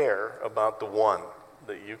you care about the one,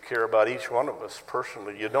 that you care about each one of us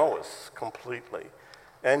personally. You know us completely,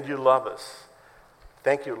 and you love us.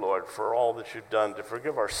 Thank you, Lord, for all that you've done to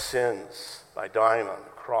forgive our sins by dying on the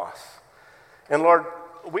cross. And Lord,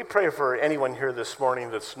 we pray for anyone here this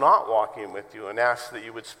morning that's not walking with you and ask that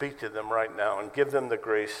you would speak to them right now and give them the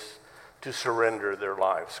grace to surrender their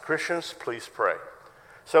lives. Christians, please pray.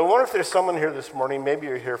 So I wonder if there's someone here this morning, maybe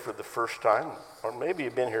you're here for the first time, or maybe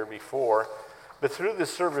you've been here before, but through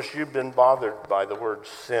this service you've been bothered by the word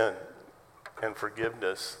sin and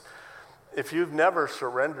forgiveness. If you've never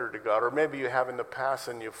surrendered to God, or maybe you have in the past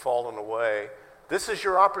and you've fallen away, this is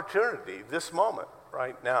your opportunity, this moment,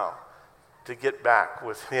 right now, to get back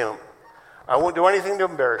with Him. I won't do anything to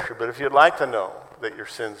embarrass you, but if you'd like to know that your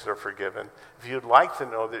sins are forgiven, if you'd like to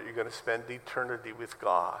know that you're going to spend eternity with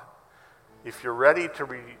God, if you're ready to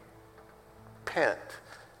repent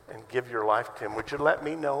and give your life to Him, would you let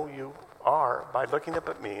me know you are by looking up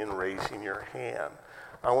at me and raising your hand?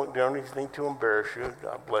 I won't do anything to embarrass you.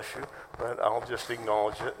 God bless you. But I'll just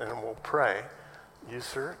acknowledge it and we'll pray. You,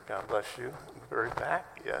 sir, God bless you. In the very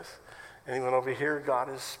back, yes. Anyone over here God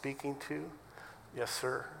is speaking to? Yes,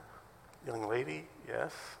 sir. Young lady,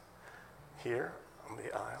 yes. Here on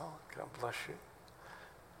the aisle, God bless you.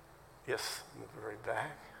 Yes, in the very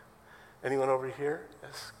back. Anyone over here?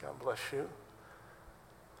 Yes, God bless you.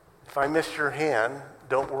 If I missed your hand,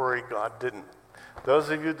 don't worry, God didn't.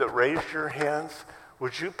 Those of you that raised your hands,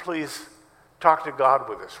 would you please talk to God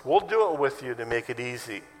with us? We'll do it with you to make it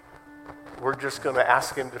easy. We're just going to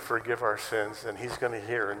ask Him to forgive our sins, and He's going to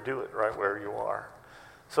hear and do it right where you are.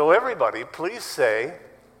 So everybody, please say,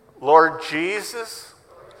 Lord Jesus,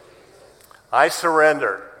 I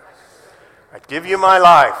surrender. I give you my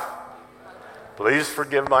life. Please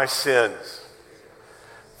forgive my sins.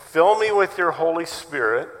 Fill me with your Holy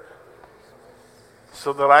Spirit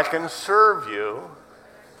so that I can serve you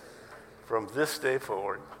from this day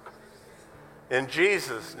forward. In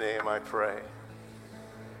Jesus' name I pray.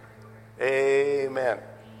 Amen.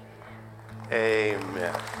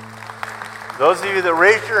 Amen. Those of you that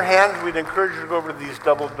raised your hands, we'd encourage you to go over to these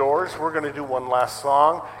double doors. We're going to do one last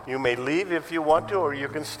song. You may leave if you want to, or you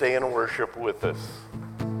can stay and worship with us.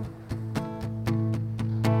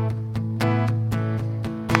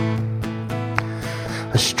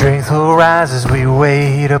 Strength will rise as we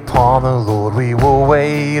wait upon the Lord. We will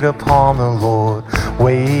wait upon the Lord.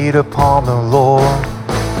 Wait upon the Lord.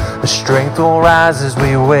 The strength will rise as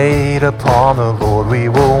we wait upon the Lord. We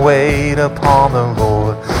will wait upon the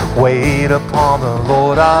Lord. Wait upon the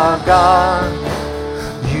Lord our God.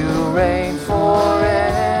 You reign forever.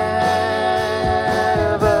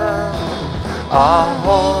 Our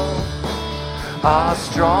hope, our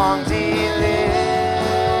strong deliverer.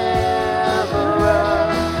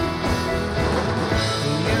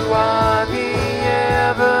 You are the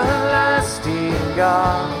everlasting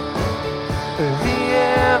God. The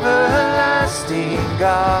everlasting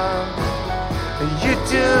God. You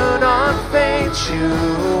do not faint, you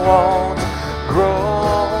won't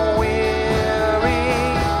grow weary.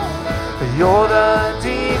 You're the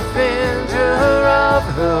defender of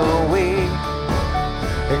the weak,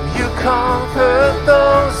 and you comfort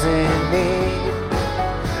those in need,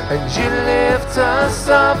 and you lift us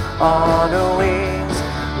up on wings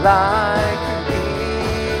like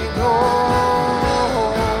eagles.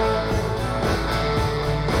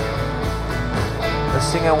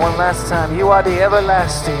 Sing it one last time. You are the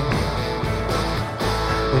everlasting.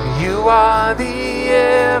 And you are the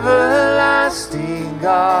everlasting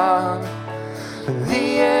God.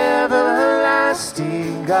 The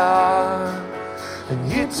everlasting God.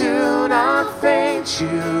 And you do not faint.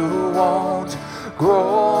 You won't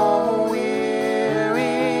grow weary.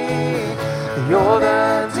 You're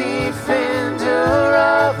the defender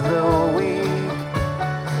of the weak.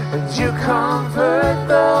 And you comfort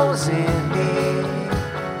those in need.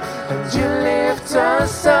 And you lift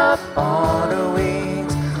us up on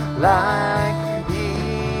wings like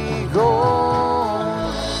eagles.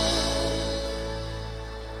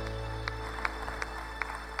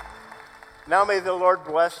 Now may the Lord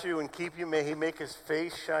bless you and keep you. May He make His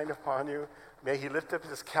face shine upon you. May He lift up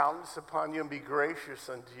His countenance upon you and be gracious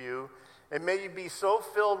unto you. And may you be so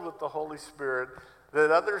filled with the Holy Spirit that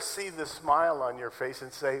others see the smile on your face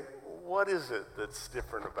and say, what is it that's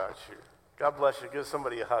different about you? God bless you. Give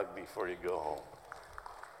somebody a hug before you go home.